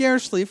 For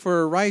scarcely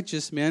for a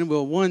righteous man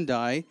will one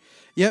die,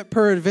 yet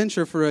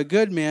peradventure for a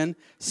good man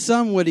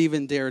some would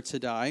even dare to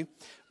die."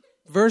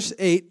 Verse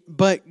 8,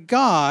 "But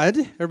God,"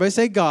 everybody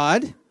say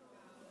God.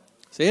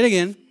 Say it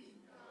again.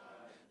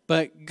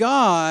 "But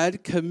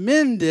God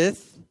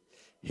commendeth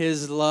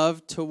his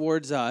love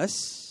towards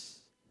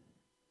us,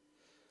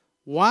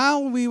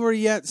 while we were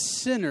yet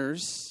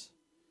sinners,"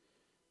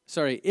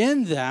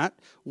 in that,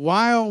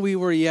 while we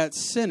were yet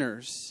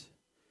sinners,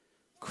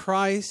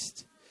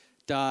 Christ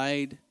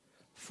died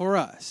for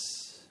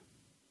us.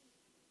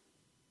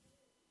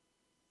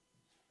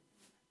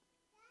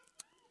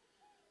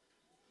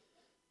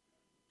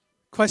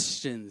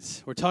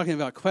 Questions. We're talking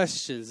about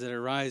questions that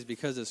arise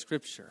because of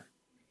Scripture.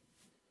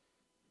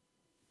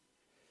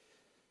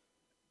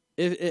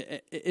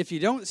 If you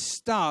don't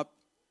stop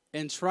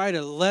and try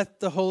to let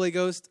the Holy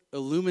Ghost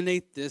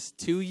illuminate this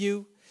to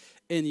you,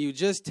 and you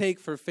just take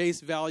for face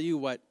value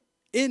what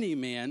any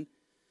man,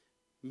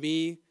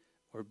 me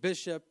or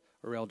Bishop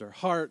or Elder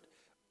Hart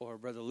or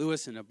Brother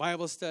Lewis in a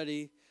Bible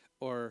study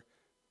or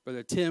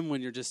Brother Tim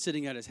when you're just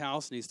sitting at his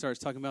house and he starts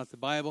talking about the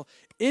Bible,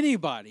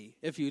 anybody,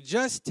 if you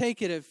just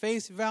take it at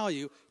face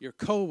value, your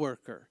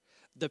coworker,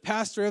 the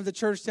pastor of the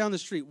church down the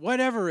street,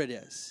 whatever it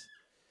is,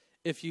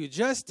 if you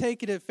just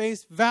take it at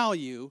face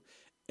value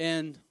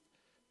and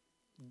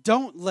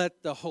don't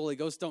let the Holy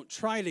Ghost, don't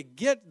try to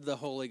get the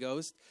Holy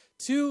Ghost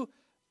to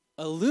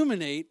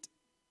illuminate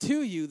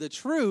to you the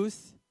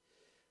truth,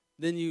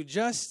 then you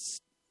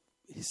just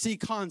see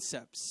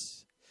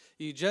concepts.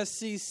 You just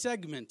see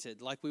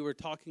segmented, like we were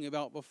talking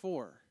about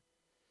before.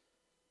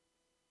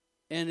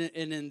 And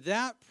in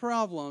that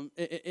problem,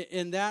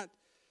 in that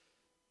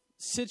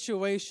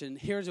situation,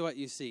 here's what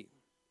you see.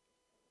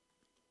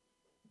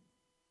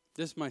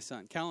 This is my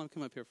son. Callum,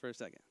 come up here for a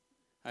second.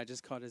 I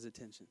just caught his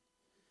attention.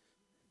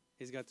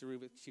 He's got the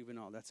Rubik's Cube and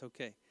all. That's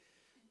okay.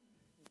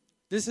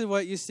 This is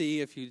what you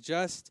see if you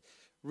just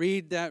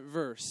read that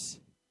verse.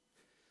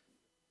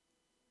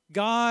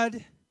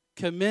 God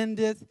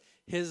commendeth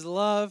his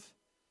love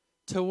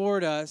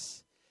toward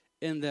us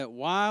in that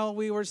while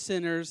we were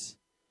sinners,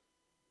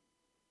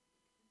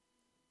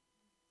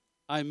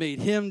 I made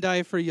him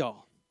die for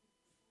y'all.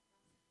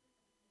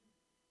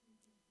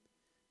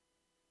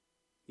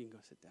 You can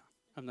go sit down.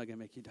 I'm not going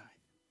to make you die.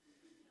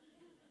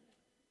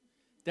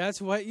 That's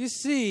what you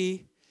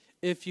see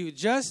if you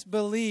just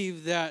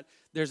believe that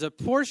there's a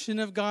portion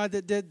of God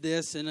that did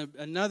this and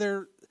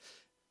another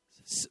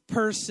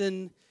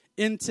person,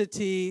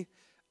 entity,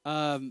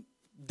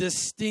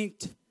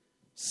 distinct,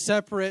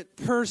 separate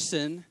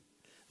person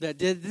that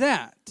did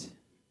that.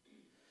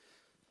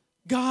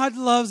 God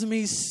loves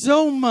me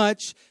so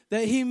much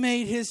that he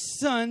made his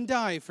son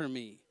die for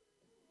me.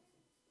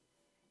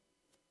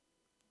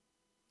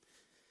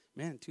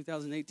 Man, in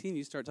 2018,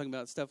 you start talking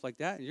about stuff like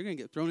that, and you're going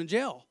to get thrown in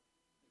jail.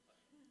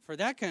 for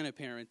that kind of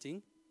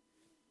parenting.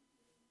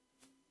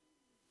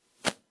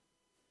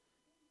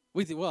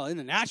 We think, well, in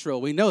the natural,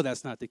 we know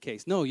that's not the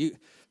case. No, you...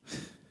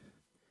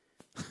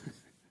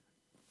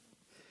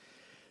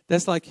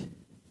 That's like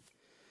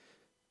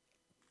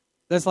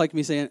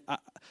me saying,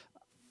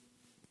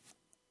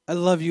 I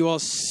love you all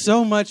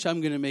so much, I'm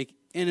going to make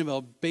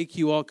Annabelle bake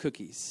you all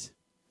cookies.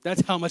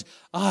 That's how much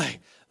I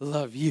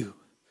love you.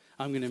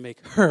 I'm going to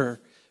make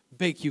her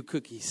bake you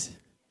cookies.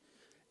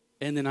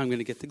 And then I'm going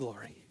to get the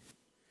glory.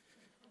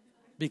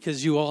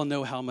 Because you all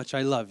know how much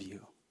I love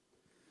you.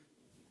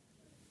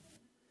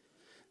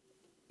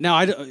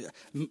 Now,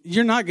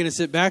 you're not going to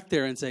sit back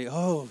there and say,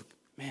 oh,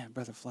 man,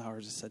 Brother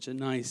Flowers is such a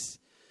nice,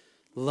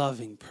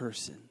 loving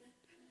person.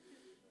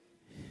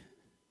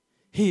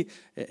 He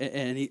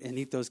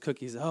eat those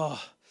cookies.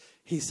 Oh,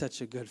 he's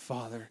such a good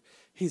father.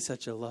 He's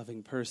such a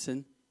loving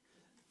person.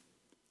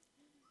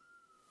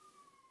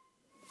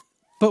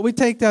 But we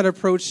take that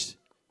approach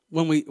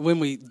when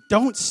we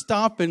don't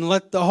stop and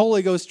let the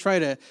Holy Ghost try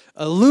to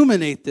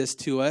illuminate this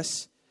to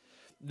us.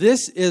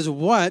 This is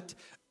what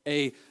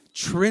a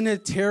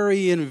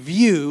Trinitarian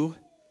view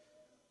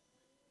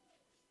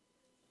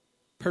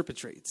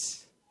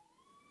perpetrates.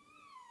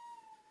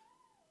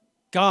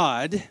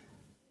 God,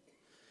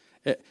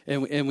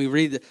 and we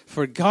read,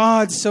 for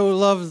God so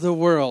loved the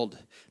world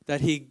that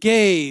he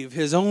gave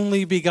his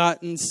only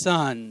begotten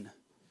Son.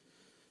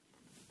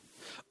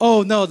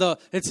 Oh, no,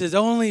 it's his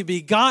only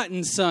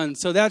begotten Son,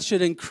 so that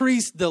should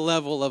increase the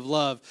level of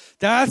love.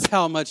 That's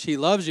how much he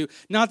loves you.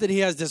 Not that he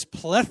has this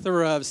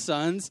plethora of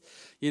sons,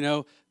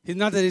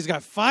 Not that he's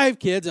got 5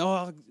 kids.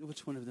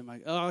 Which one of them?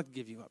 I'll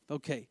give you up.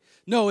 Okay.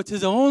 No, it's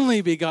his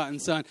only begotten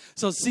Son.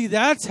 So see,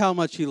 that's how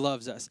much he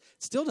loves us.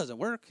 It still doesn't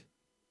work.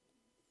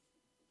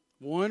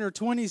 1 or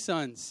 20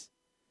 sons.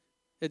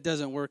 It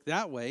doesn't work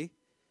that way.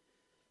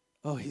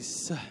 Oh,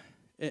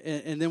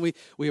 and then we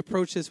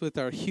approach this with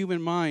our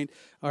human mind,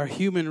 our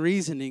human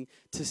reasoning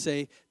to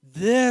say,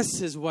 this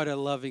is what a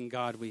loving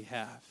God we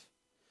have.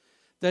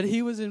 That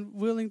he was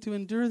willing to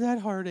endure that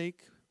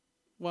heartache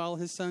while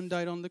his Son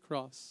died on the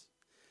cross.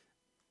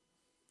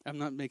 I'm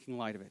not making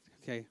light of it,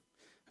 okay? I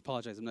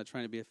apologize, I'm not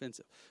trying to be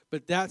offensive.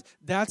 But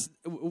that's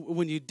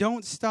when you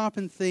don't stop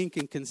and think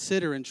and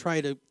consider and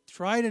try to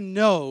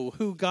know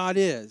who God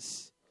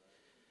is,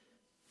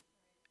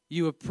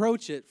 you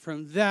approach it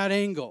from that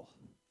angle.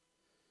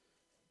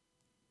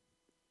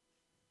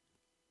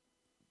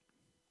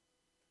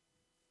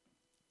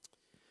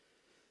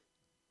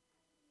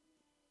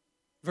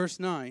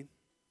 Verse 9,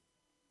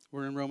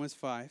 we're in Romans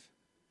 5.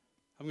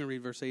 I'm going to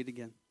read verse 8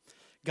 again.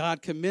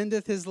 God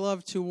commendeth his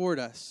love toward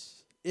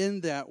us,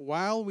 in that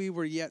while we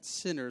were yet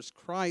sinners,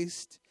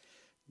 Christ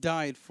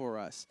died for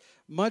us.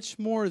 Much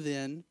more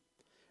then,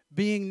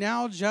 being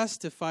now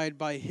justified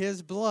by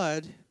his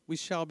blood, we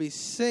shall be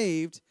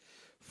saved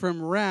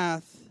from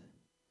wrath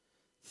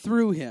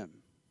through him.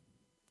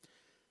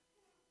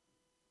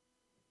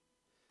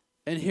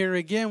 And here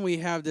again we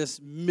have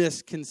this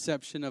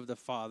misconception of the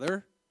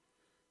Father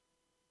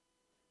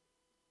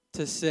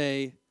to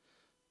say,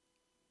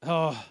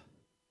 oh,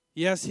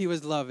 yes, he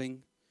was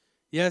loving.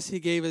 Yes,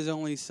 he gave his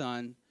only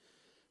Son.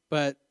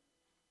 But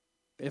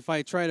if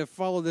I try to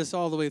follow this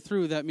all the way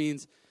through, that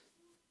means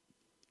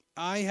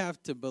I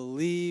have to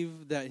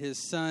believe that his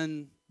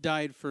Son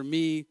died for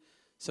me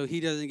so he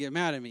doesn't get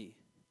mad at me.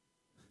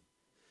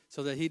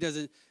 So that he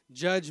doesn't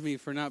judge me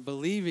for not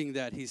believing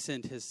that he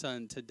sent his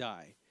Son to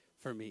die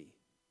for me.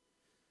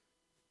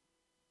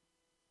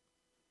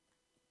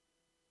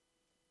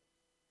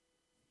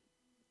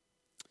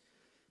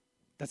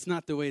 That's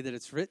not the way that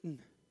it's written.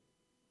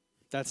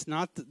 It's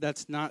not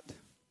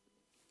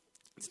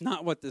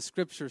what the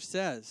Scripture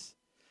says.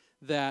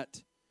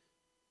 That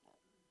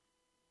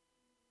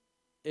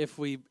if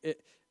we'll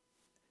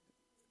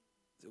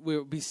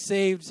be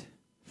saved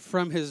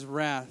from his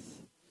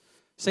wrath,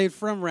 saved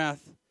from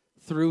wrath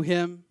through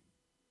him,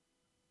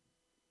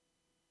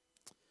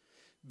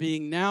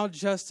 being now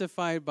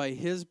justified by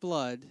his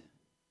blood,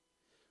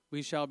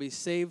 we shall be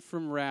saved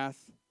from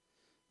wrath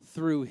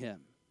through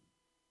him.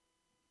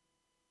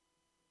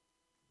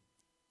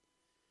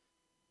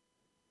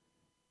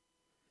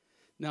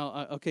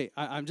 Now, okay,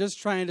 I'm just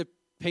trying to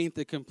paint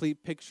the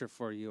complete picture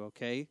for you,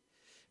 okay?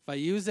 If I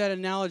use that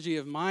analogy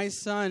of my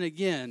son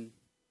again,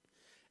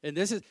 and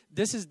this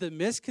is the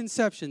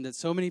misconception that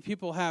so many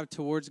people have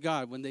towards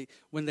God when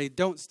they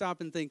don't stop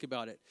and think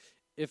about it.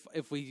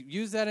 If we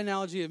use that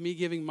analogy of me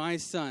giving my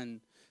son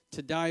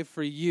to die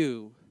for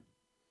you,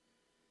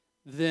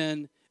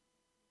 then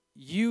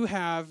you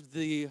have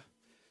the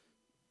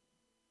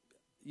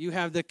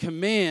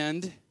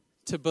command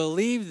to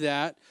believe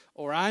that,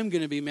 or I'm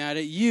going to be mad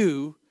at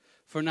you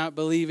for not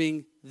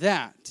believing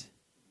that.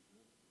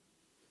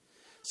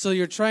 So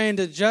you're trying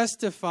to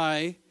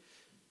justify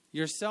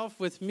yourself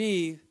with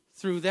me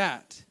through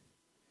that.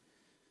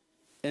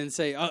 And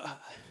say,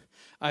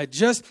 I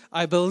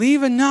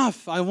believe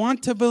enough. I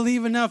want to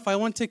believe enough. I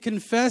want to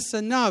confess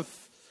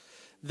enough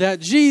that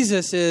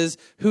Jesus is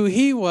who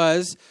he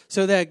was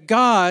so that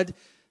I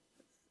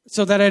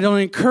don't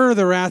incur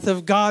the wrath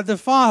of God the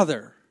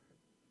Father.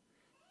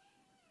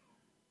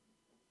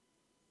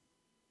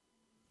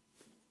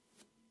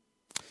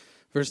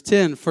 Verse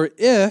 10, for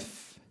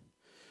if,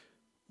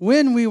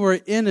 when we were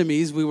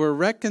enemies, we were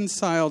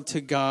reconciled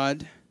to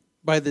God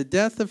by the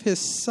death of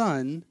his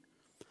Son,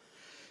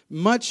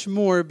 much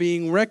more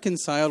being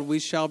reconciled, we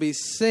shall be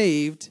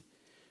saved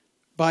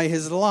by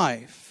his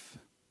life.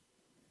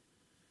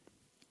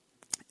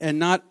 And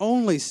not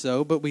only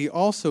so, but we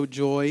also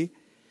joy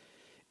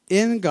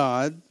in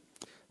God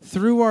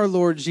through our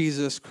Lord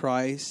Jesus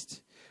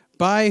Christ,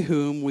 by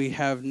whom we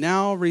have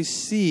now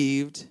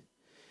received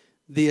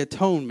the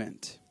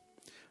atonement.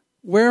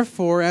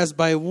 Wherefore, as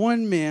by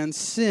one man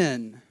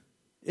sin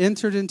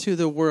entered into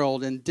the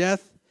world, and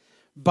death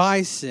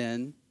by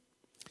sin,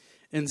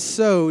 and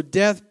so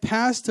death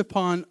passed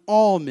upon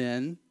all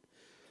men,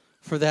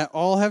 for that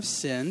all have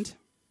sinned.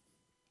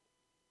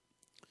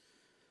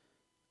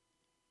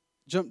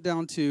 Jump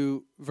down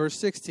to verse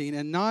 16.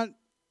 And not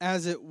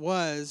as it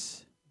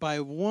was by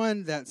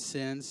one that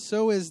sinned,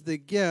 so is the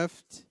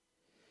gift,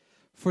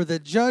 for the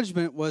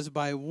judgment was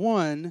by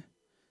one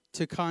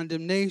to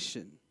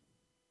condemnation.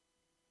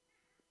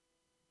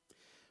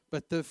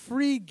 But the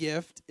free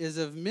gift is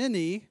of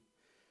many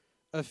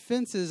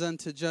offenses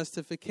unto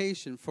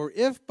justification. For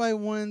if by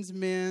one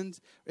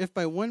man's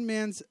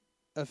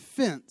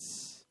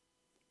offense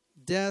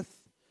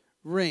death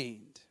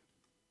reigned.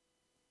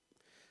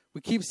 We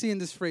keep seeing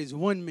this phrase,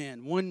 one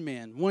man, one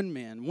man, one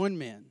man, one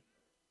man.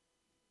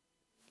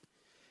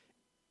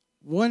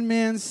 One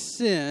man's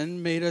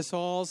sin made us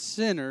all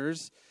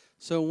sinners,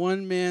 so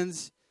one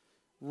man's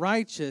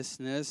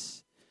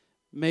righteousness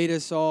made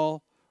us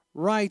all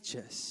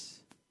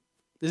righteous.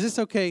 Is this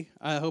okay?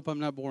 I hope I'm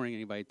not boring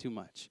anybody too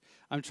much.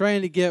 I'm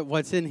trying to get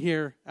what's in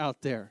here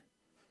out there.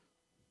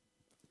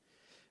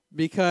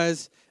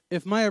 Because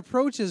if my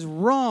approach is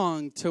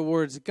wrong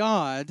towards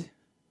God,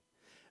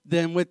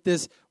 then with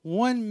this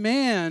one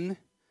man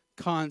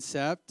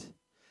concept,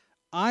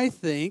 I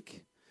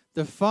think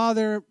the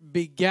Father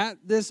begat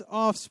this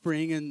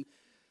offspring and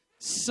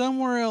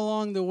somewhere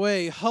along the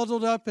way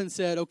huddled up and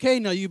said, okay,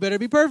 now you better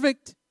be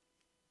perfect.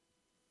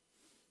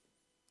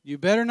 You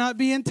better not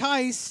be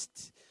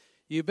enticed.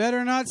 You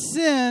better not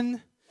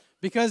sin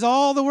because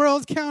all the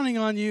world's counting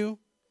on you.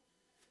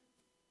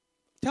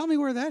 Tell me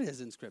where that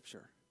is in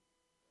Scripture.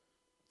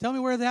 Tell me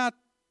where that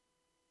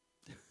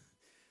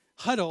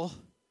huddle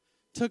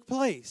took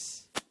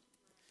place.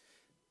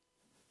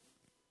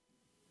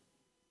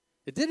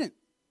 It didn't.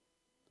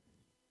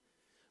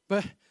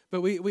 But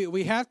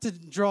we have to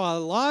draw a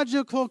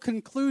logical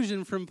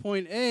conclusion from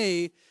point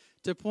A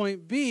to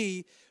point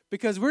B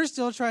because we're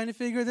still trying to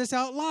figure this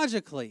out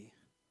logically.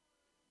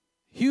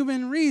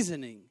 Human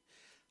reasoning.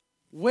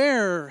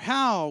 Where,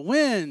 how,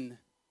 when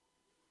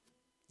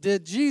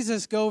did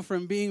Jesus go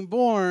from being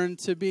born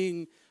to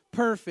being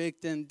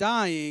perfect and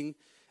dying,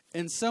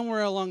 and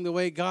somewhere along the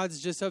way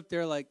God's just up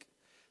there like,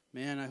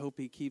 man, I hope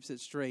he keeps it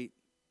straight.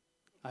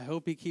 I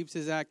hope he keeps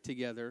his act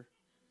together.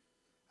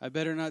 I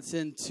better not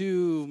send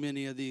too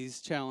many of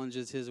these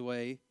challenges his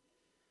way.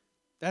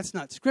 That's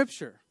not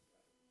Scripture.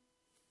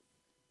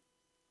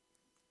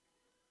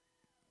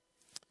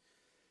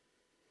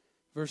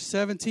 Verse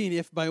 17,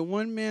 if by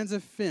one man's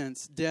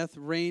offense death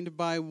reigned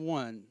by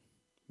one,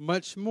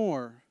 much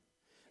more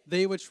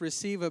they which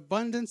receive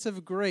abundance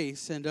of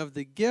grace and of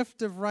the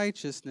gift of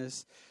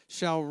righteousness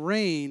shall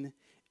reign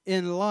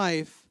in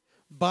life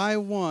by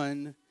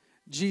one,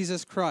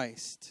 Jesus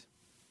Christ.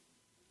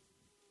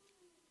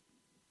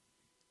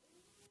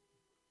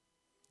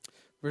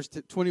 Verse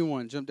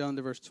 21, jump down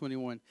to verse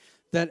 21.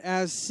 That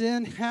as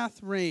sin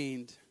hath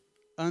reigned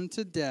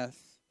unto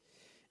death,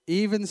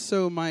 even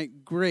so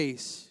might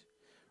grace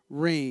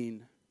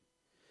reign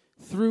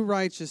through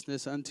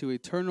righteousness unto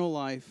eternal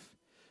life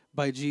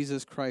by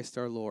Jesus Christ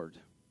our Lord.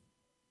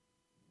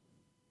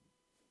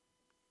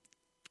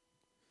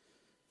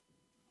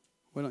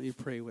 Why don't you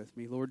pray with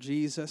me? Lord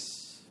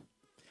Jesus,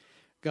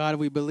 God,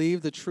 we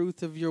believe the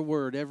truth of your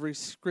word, every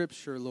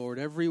scripture, Lord,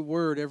 every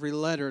word, every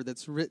letter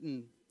that's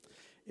written,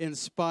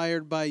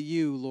 inspired by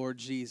you, Lord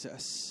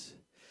Jesus.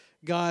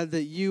 God,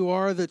 that you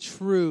are the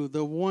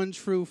one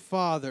true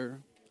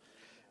Father.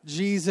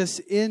 Jesus,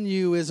 in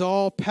you is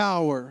all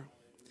power.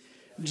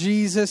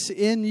 Jesus,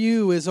 in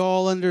you is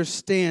all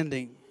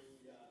understanding.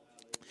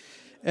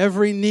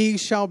 Every knee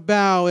shall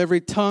bow, every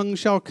tongue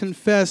shall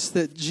confess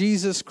that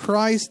Jesus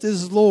Christ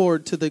is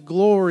Lord to the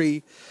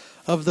glory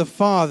of the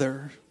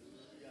Father.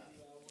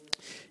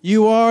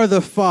 You are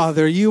the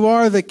Father. You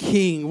are the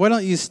King. Why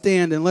don't you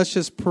stand and let's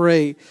just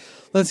pray.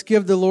 Let's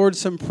give the Lord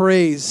some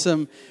praise,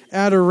 some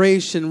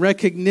adoration,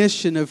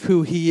 recognition of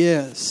who he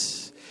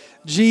is.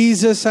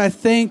 Jesus, I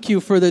thank you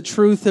for the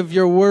truth of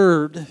your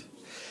word.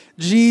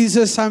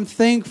 Jesus, I'm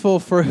thankful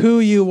for who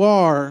you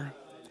are.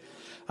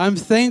 I'm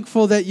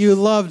thankful that you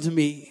loved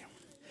me.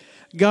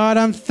 God,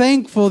 I'm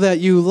thankful that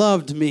you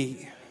loved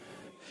me.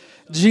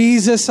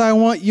 Jesus, I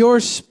want your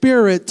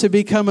spirit to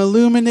become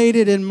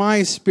illuminated in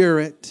my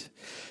spirit.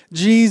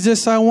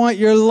 Jesus, I want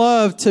your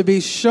love to be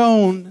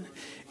shown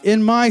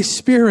in my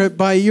spirit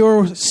by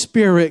your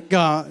Spirit,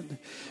 God,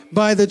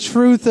 by the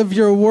truth of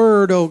your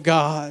word, oh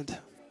God.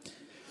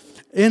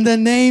 In the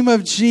name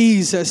of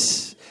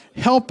Jesus,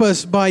 Help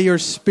us by your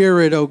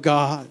Spirit, O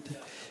God.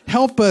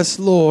 Help us,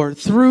 Lord,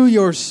 through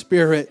your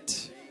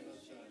Spirit.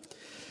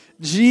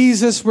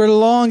 Jesus, we're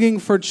longing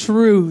for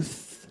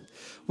truth.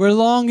 We're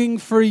longing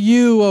for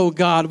you, O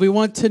God. We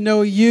want to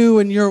know you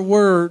and your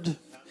word.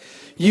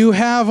 You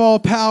have all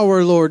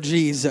power, Lord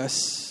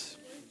Jesus.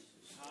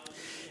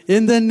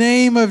 In the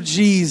name of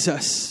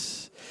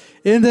Jesus.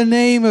 In the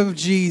name of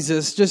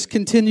Jesus, just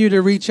continue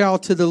to reach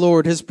out to the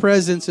Lord. His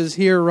presence is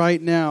here right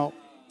now.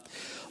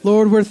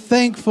 Lord, we're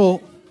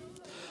thankful.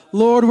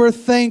 Lord, we're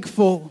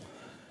thankful.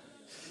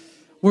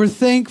 We're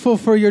thankful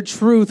for your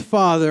truth,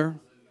 Father.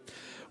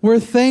 We're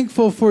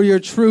thankful for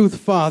your truth,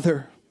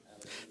 Father.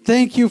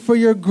 Thank you for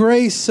your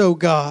grace, O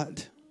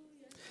God.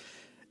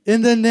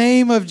 In the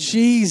name of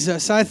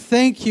Jesus, I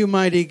thank you,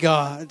 mighty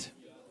God.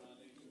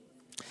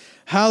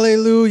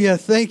 Hallelujah.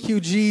 Thank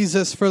you,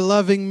 Jesus, for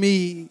loving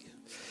me.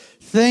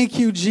 Thank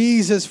you,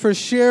 Jesus, for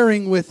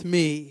sharing with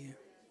me.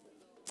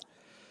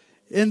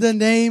 In the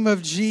name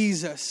of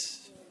Jesus.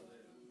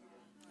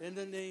 In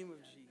the name of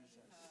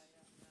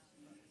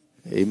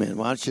Jesus. Amen.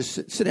 Why don't you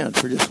sit down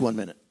for just 1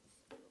 minute.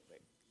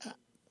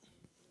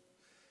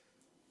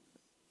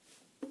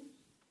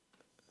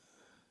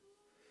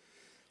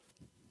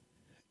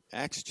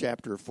 Acts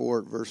chapter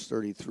 4, verse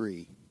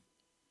 33.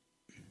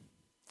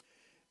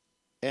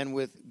 And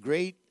with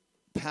great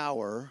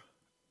power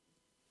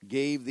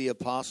gave the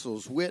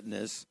apostles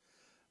witness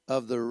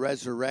of the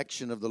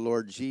resurrection of the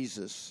Lord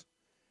Jesus,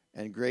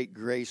 and great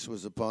grace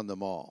was upon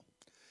them all.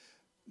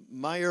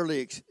 My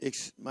earliest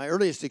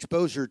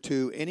exposure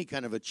to any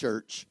kind of a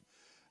church,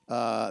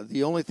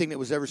 the only thing that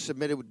was ever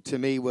submitted to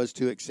me was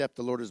to accept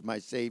the Lord as my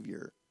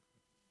Savior.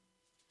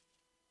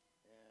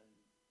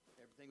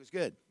 And everything was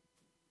good.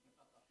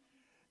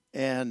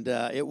 And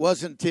it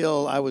wasn't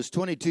until I was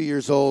 22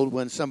 years old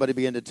when somebody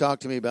began to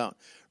talk to me about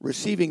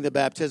receiving the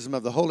baptism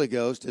of the Holy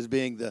Ghost as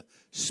being the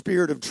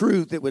Spirit of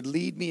truth that would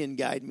lead me and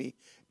guide me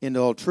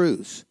into all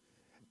truths.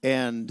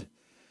 And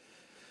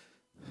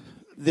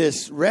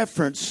this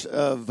reference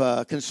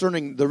of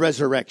concerning the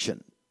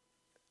resurrection,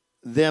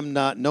 them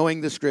not knowing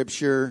the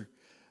Scripture,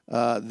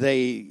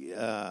 they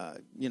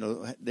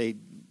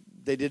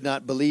did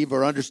not believe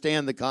or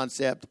understand the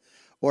concept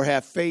or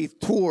have faith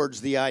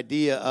towards the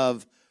idea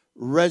of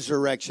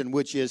resurrection,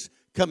 which is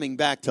coming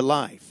back to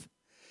life.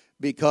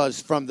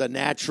 Because from the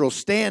natural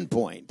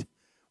standpoint,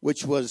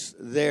 which was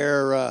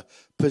their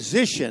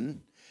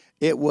position,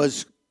 it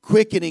was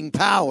quickening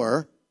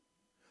power,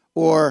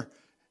 or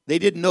they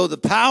didn't know the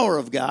power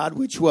of God,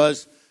 which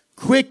was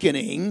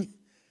quickening,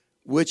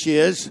 which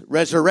is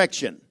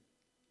resurrection.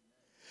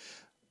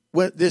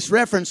 When this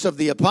reference of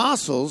the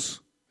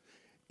apostles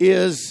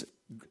is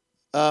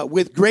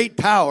with great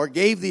power,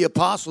 gave the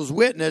apostles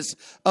witness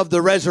of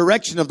the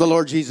resurrection of the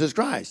Lord Jesus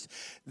Christ.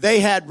 They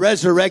had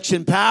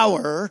resurrection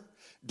power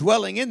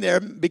dwelling in there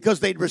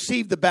because they'd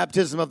received the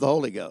baptism of the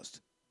Holy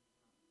Ghost.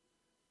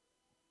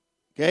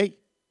 Okay?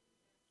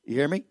 You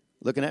hear me?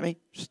 Looking at me?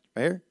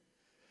 Right here?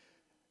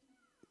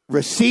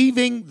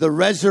 Receiving the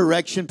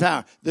resurrection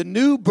power. The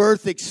new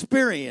birth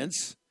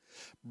experience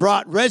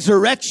brought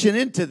resurrection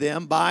into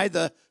them by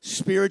the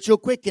spiritual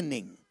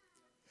quickening.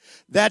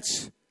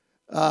 That's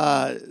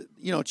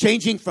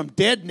changing from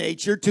dead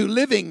nature to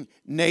living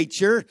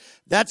nature.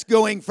 That's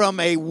going from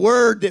a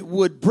word that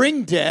would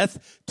bring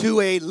death to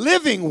a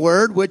living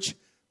word which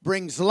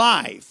brings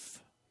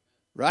life.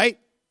 Right?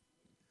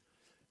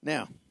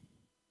 Now,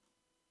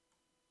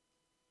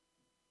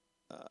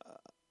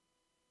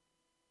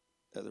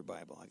 other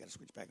Bible. I got to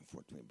switch back and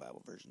forth between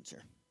Bible versions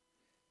here.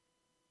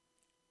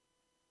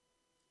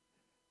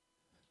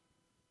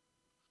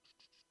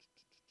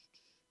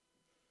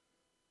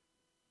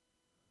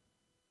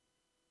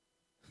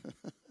 I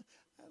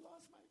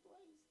lost my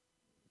place.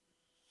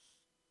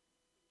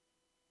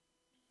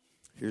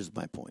 Here's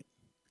my point.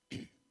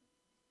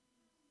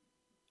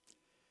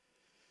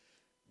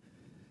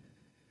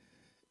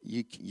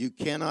 You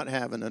cannot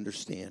have an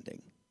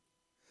understanding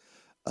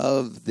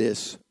of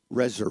this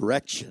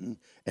resurrection,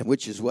 and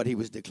which is what he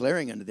was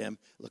declaring unto them.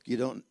 Look,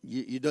 you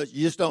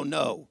just don't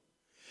know.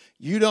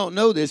 You don't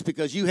know this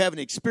because you haven't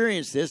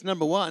experienced this.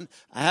 Number one,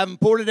 I haven't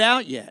poured it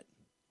out yet.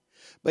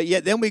 But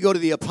yet then we go to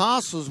the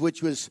apostles,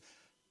 which was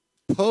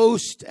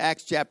post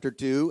Acts chapter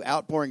 2,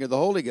 outpouring of the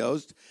Holy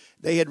Ghost.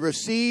 They had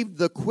received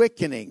the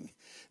quickening.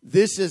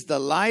 This is the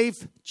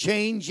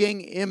life-changing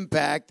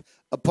impact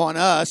upon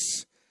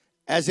us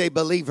as a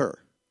believer.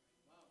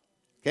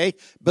 Okay?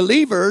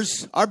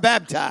 Believers are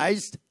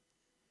baptized.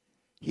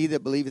 He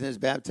that believeth and is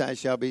baptized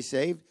shall be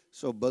saved.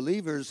 So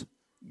believers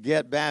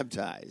get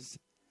baptized.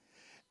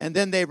 And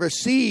then they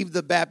receive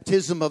the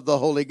baptism of the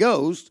Holy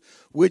Ghost,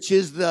 which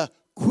is the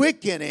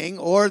quickening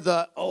or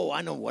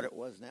I know what it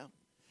was now,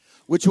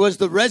 which was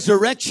the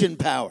resurrection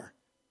power.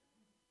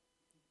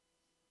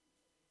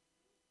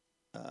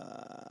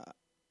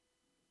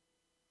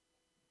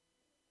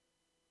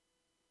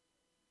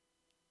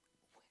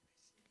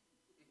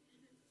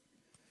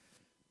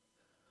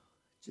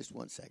 Just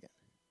 1 second.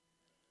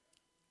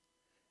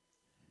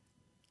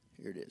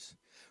 Here it is.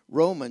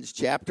 Romans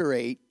chapter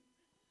 8,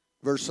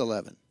 verse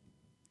 11.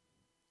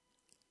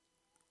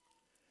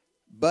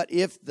 But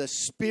if the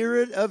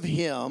Spirit of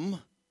him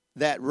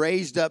that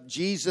raised up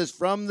Jesus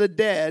from the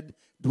dead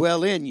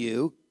dwell in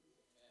you,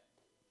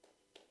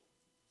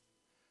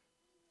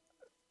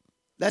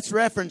 that's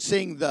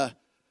referencing the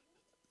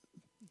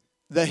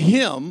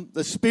him,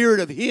 the Spirit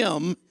of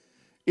him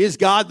is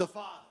God the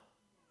Father.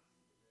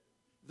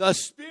 The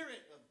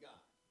Spirit of God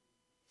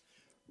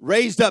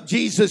raised up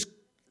Jesus,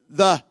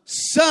 the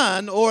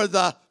Son, or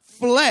the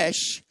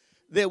flesh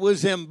that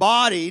was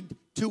embodied,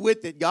 to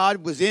wit that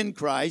God was in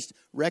Christ,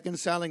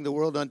 reconciling the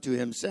world unto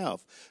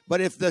himself.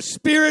 But if the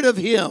Spirit of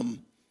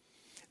him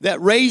that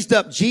raised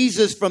up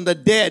Jesus from the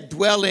dead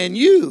dwell in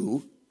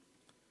you,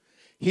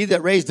 he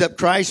that raised up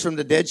Christ from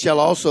the dead shall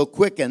also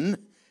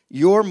quicken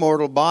your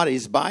mortal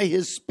bodies by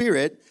his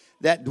Spirit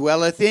that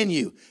dwelleth in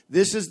you.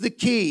 This is the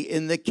key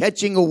in the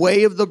catching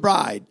away of the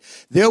bride.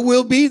 There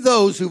will be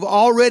those who've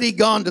already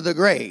gone to the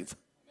grave.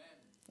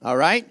 All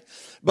right?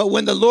 But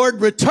when the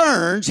Lord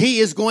returns, he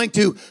is going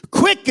to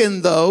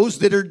quicken those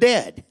that are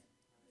dead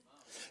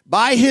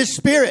by his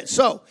Spirit.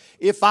 So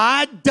if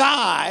I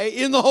die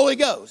in the Holy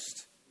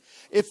Ghost,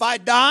 if I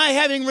die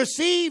having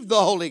received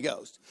the Holy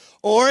Ghost,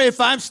 or if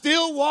I'm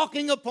still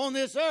walking upon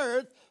this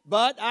earth,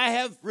 but I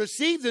have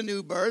received the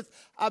new birth,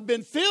 I've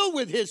been filled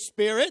with his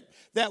Spirit,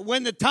 that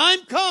when the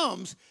time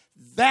comes,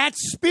 that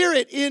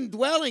Spirit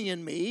indwelling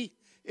in me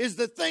is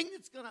the thing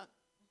that's going to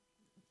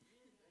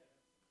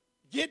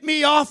get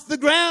me off the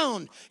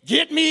ground,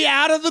 get me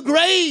out of the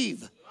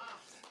grave.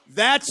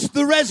 That's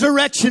the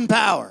resurrection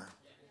power.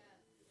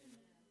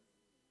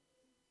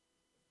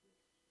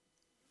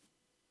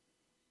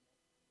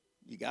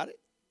 You got it?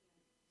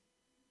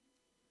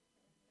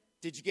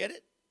 Did you get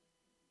it?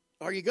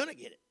 Are you going to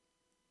get it?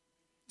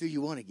 Do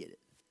you want to get it?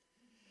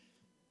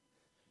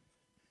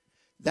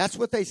 That's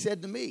what they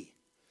said to me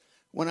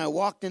when I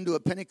walked into a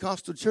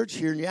Pentecostal church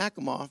here in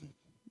Yakima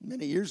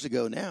many years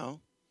ago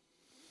now.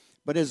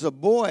 But as a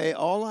boy,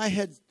 all I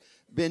had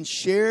been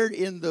shared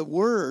in the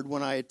Word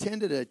when I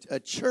attended a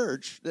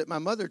church that my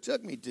mother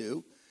took me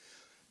to,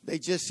 they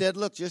just said,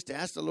 look, just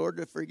ask the Lord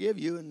to forgive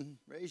you and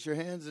raise your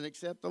hands and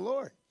accept the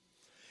Lord.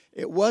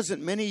 It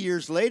wasn't many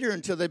years later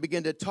until they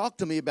began to talk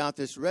to me about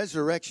this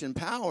resurrection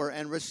power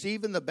and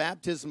receiving the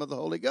baptism of the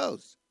Holy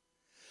Ghost.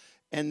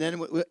 And then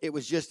it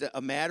was just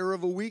a matter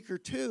of a week or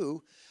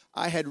two,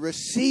 I had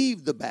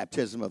received the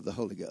baptism of the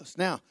Holy Ghost.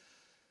 Now,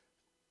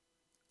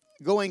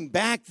 going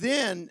back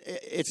then,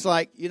 it's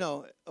like,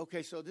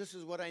 okay, so this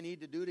is what I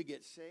need to do to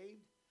get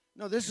saved?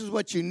 No, this is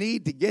what you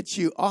need to get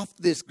you off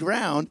this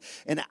ground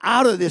and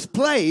out of this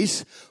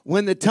place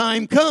when the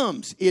time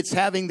comes. It's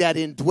having that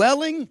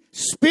indwelling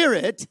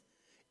Spirit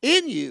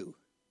in you.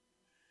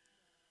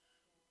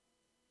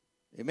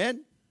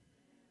 Amen?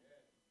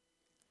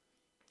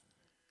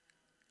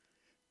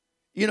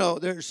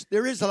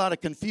 There is a lot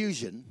of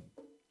confusion,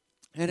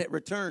 and it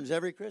returns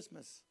every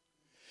Christmas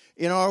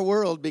in our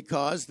world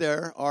because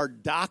there are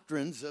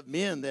doctrines of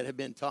men that have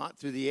been taught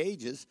through the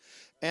ages.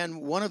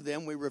 And one of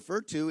them we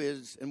refer to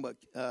is, and what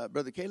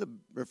Brother Caleb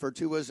referred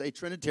to, was a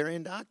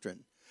Trinitarian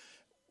doctrine,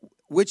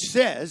 which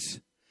says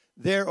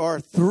there are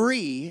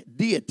three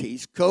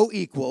deities,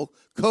 co-equal,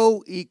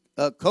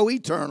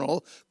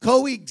 co-eternal,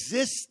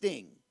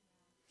 coexisting.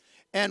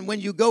 And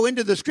when you go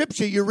into the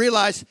Scripture, you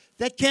realize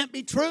that can't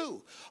be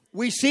true.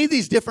 We see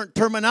these different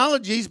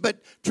terminologies,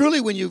 but truly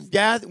when you've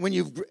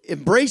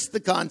embraced the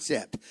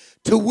concept,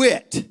 to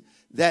wit,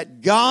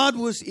 that God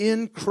was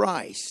in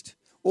Christ,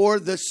 or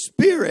the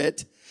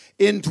Spirit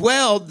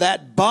indwelled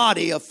that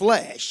body of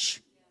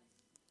flesh,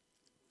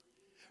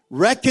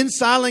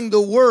 reconciling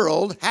the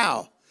world,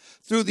 how?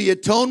 Through the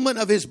atonement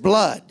of his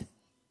blood.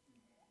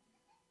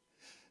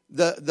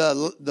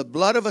 The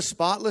blood of a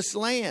spotless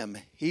lamb.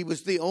 He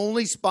was the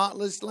only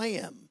spotless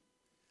lamb.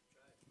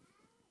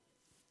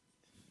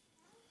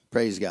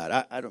 Praise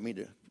God. I don't mean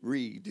to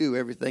redo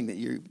everything that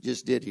you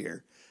just did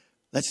here.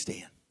 Let's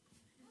stand.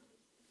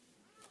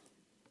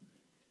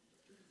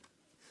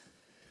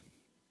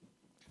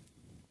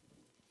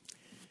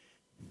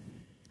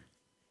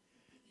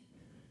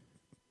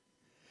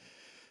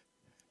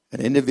 An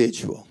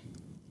individual.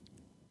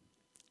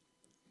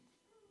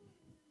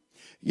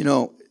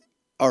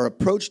 Our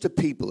approach to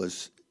people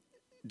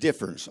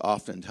differs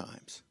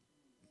oftentimes.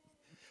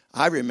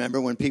 I remember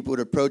when people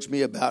would approach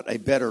me about a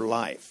better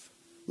life,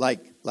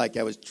 like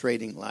I was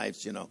trading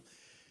lives,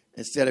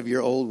 Instead of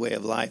your old way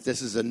of life,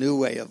 this is a new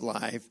way of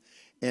life,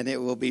 and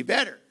it will be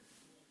better.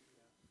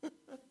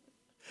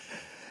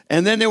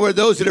 And then there were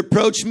those that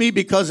approached me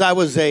because I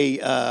was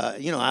I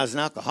was an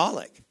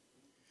alcoholic.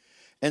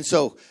 And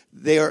so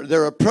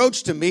their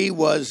approach to me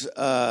was,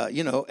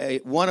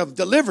 one of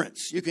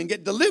deliverance. You can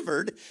get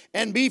delivered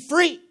and be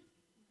free.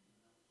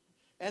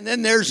 And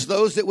then there's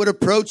those that would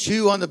approach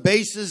you on the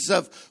basis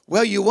of,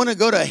 well, you want to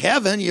go to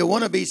heaven, you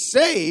want to be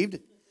saved.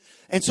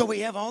 And so we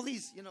have all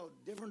these,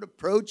 different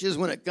approaches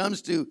when it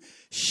comes to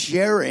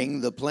sharing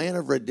the plan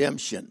of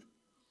redemption.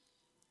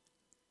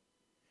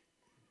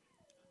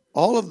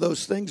 All of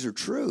those things are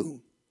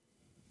true.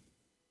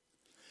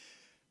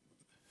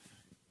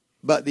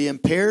 But the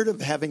imperative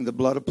of having the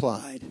blood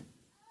applied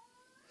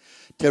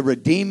to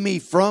redeem me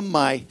from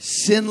my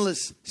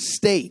sinless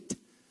state.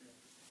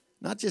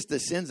 Not just the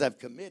sins I've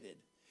committed.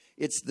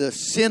 It's the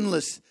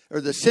sinless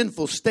or the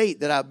sinful state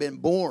that I've been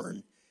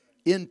born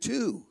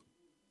into.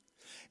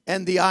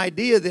 And the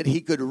idea that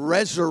he could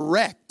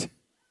resurrect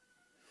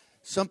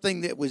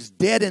something that was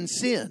dead in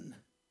sin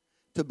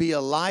to be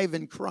alive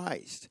in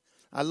Christ.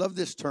 I love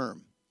this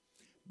term,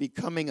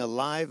 becoming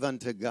alive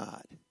unto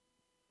God.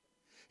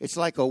 It's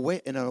like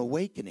an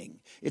awakening.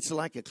 It's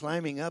like a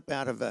climbing up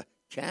out of a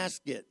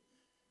casket,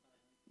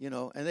 and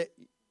they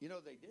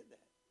did that.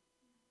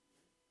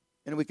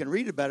 And we can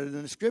read about it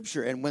in the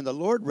scripture. And when the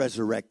Lord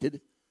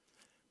resurrected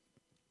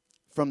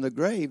from the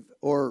grave,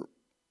 no,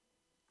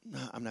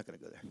 I'm not going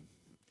to go there.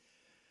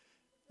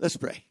 Let's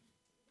pray.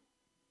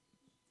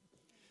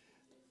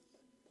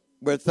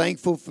 We're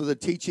thankful for the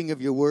teaching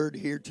of your word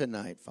here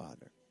tonight,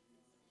 Father.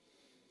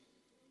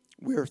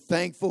 We're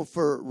thankful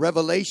for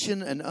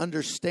revelation and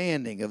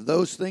understanding of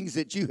those things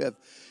that you have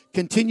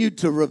continued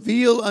to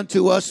reveal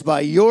unto us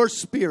by your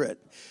Spirit.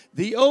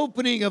 The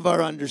opening of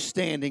our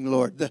understanding,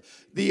 Lord.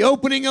 The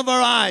opening of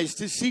our eyes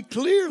to see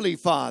clearly,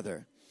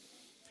 Father.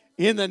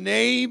 In the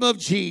name of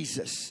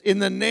Jesus. In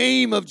the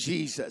name of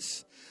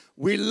Jesus.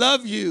 We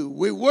love you.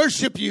 We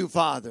worship you,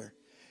 Father.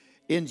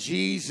 In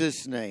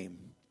Jesus' name.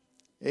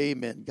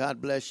 Amen. God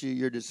bless you.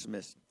 You're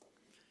dismissed.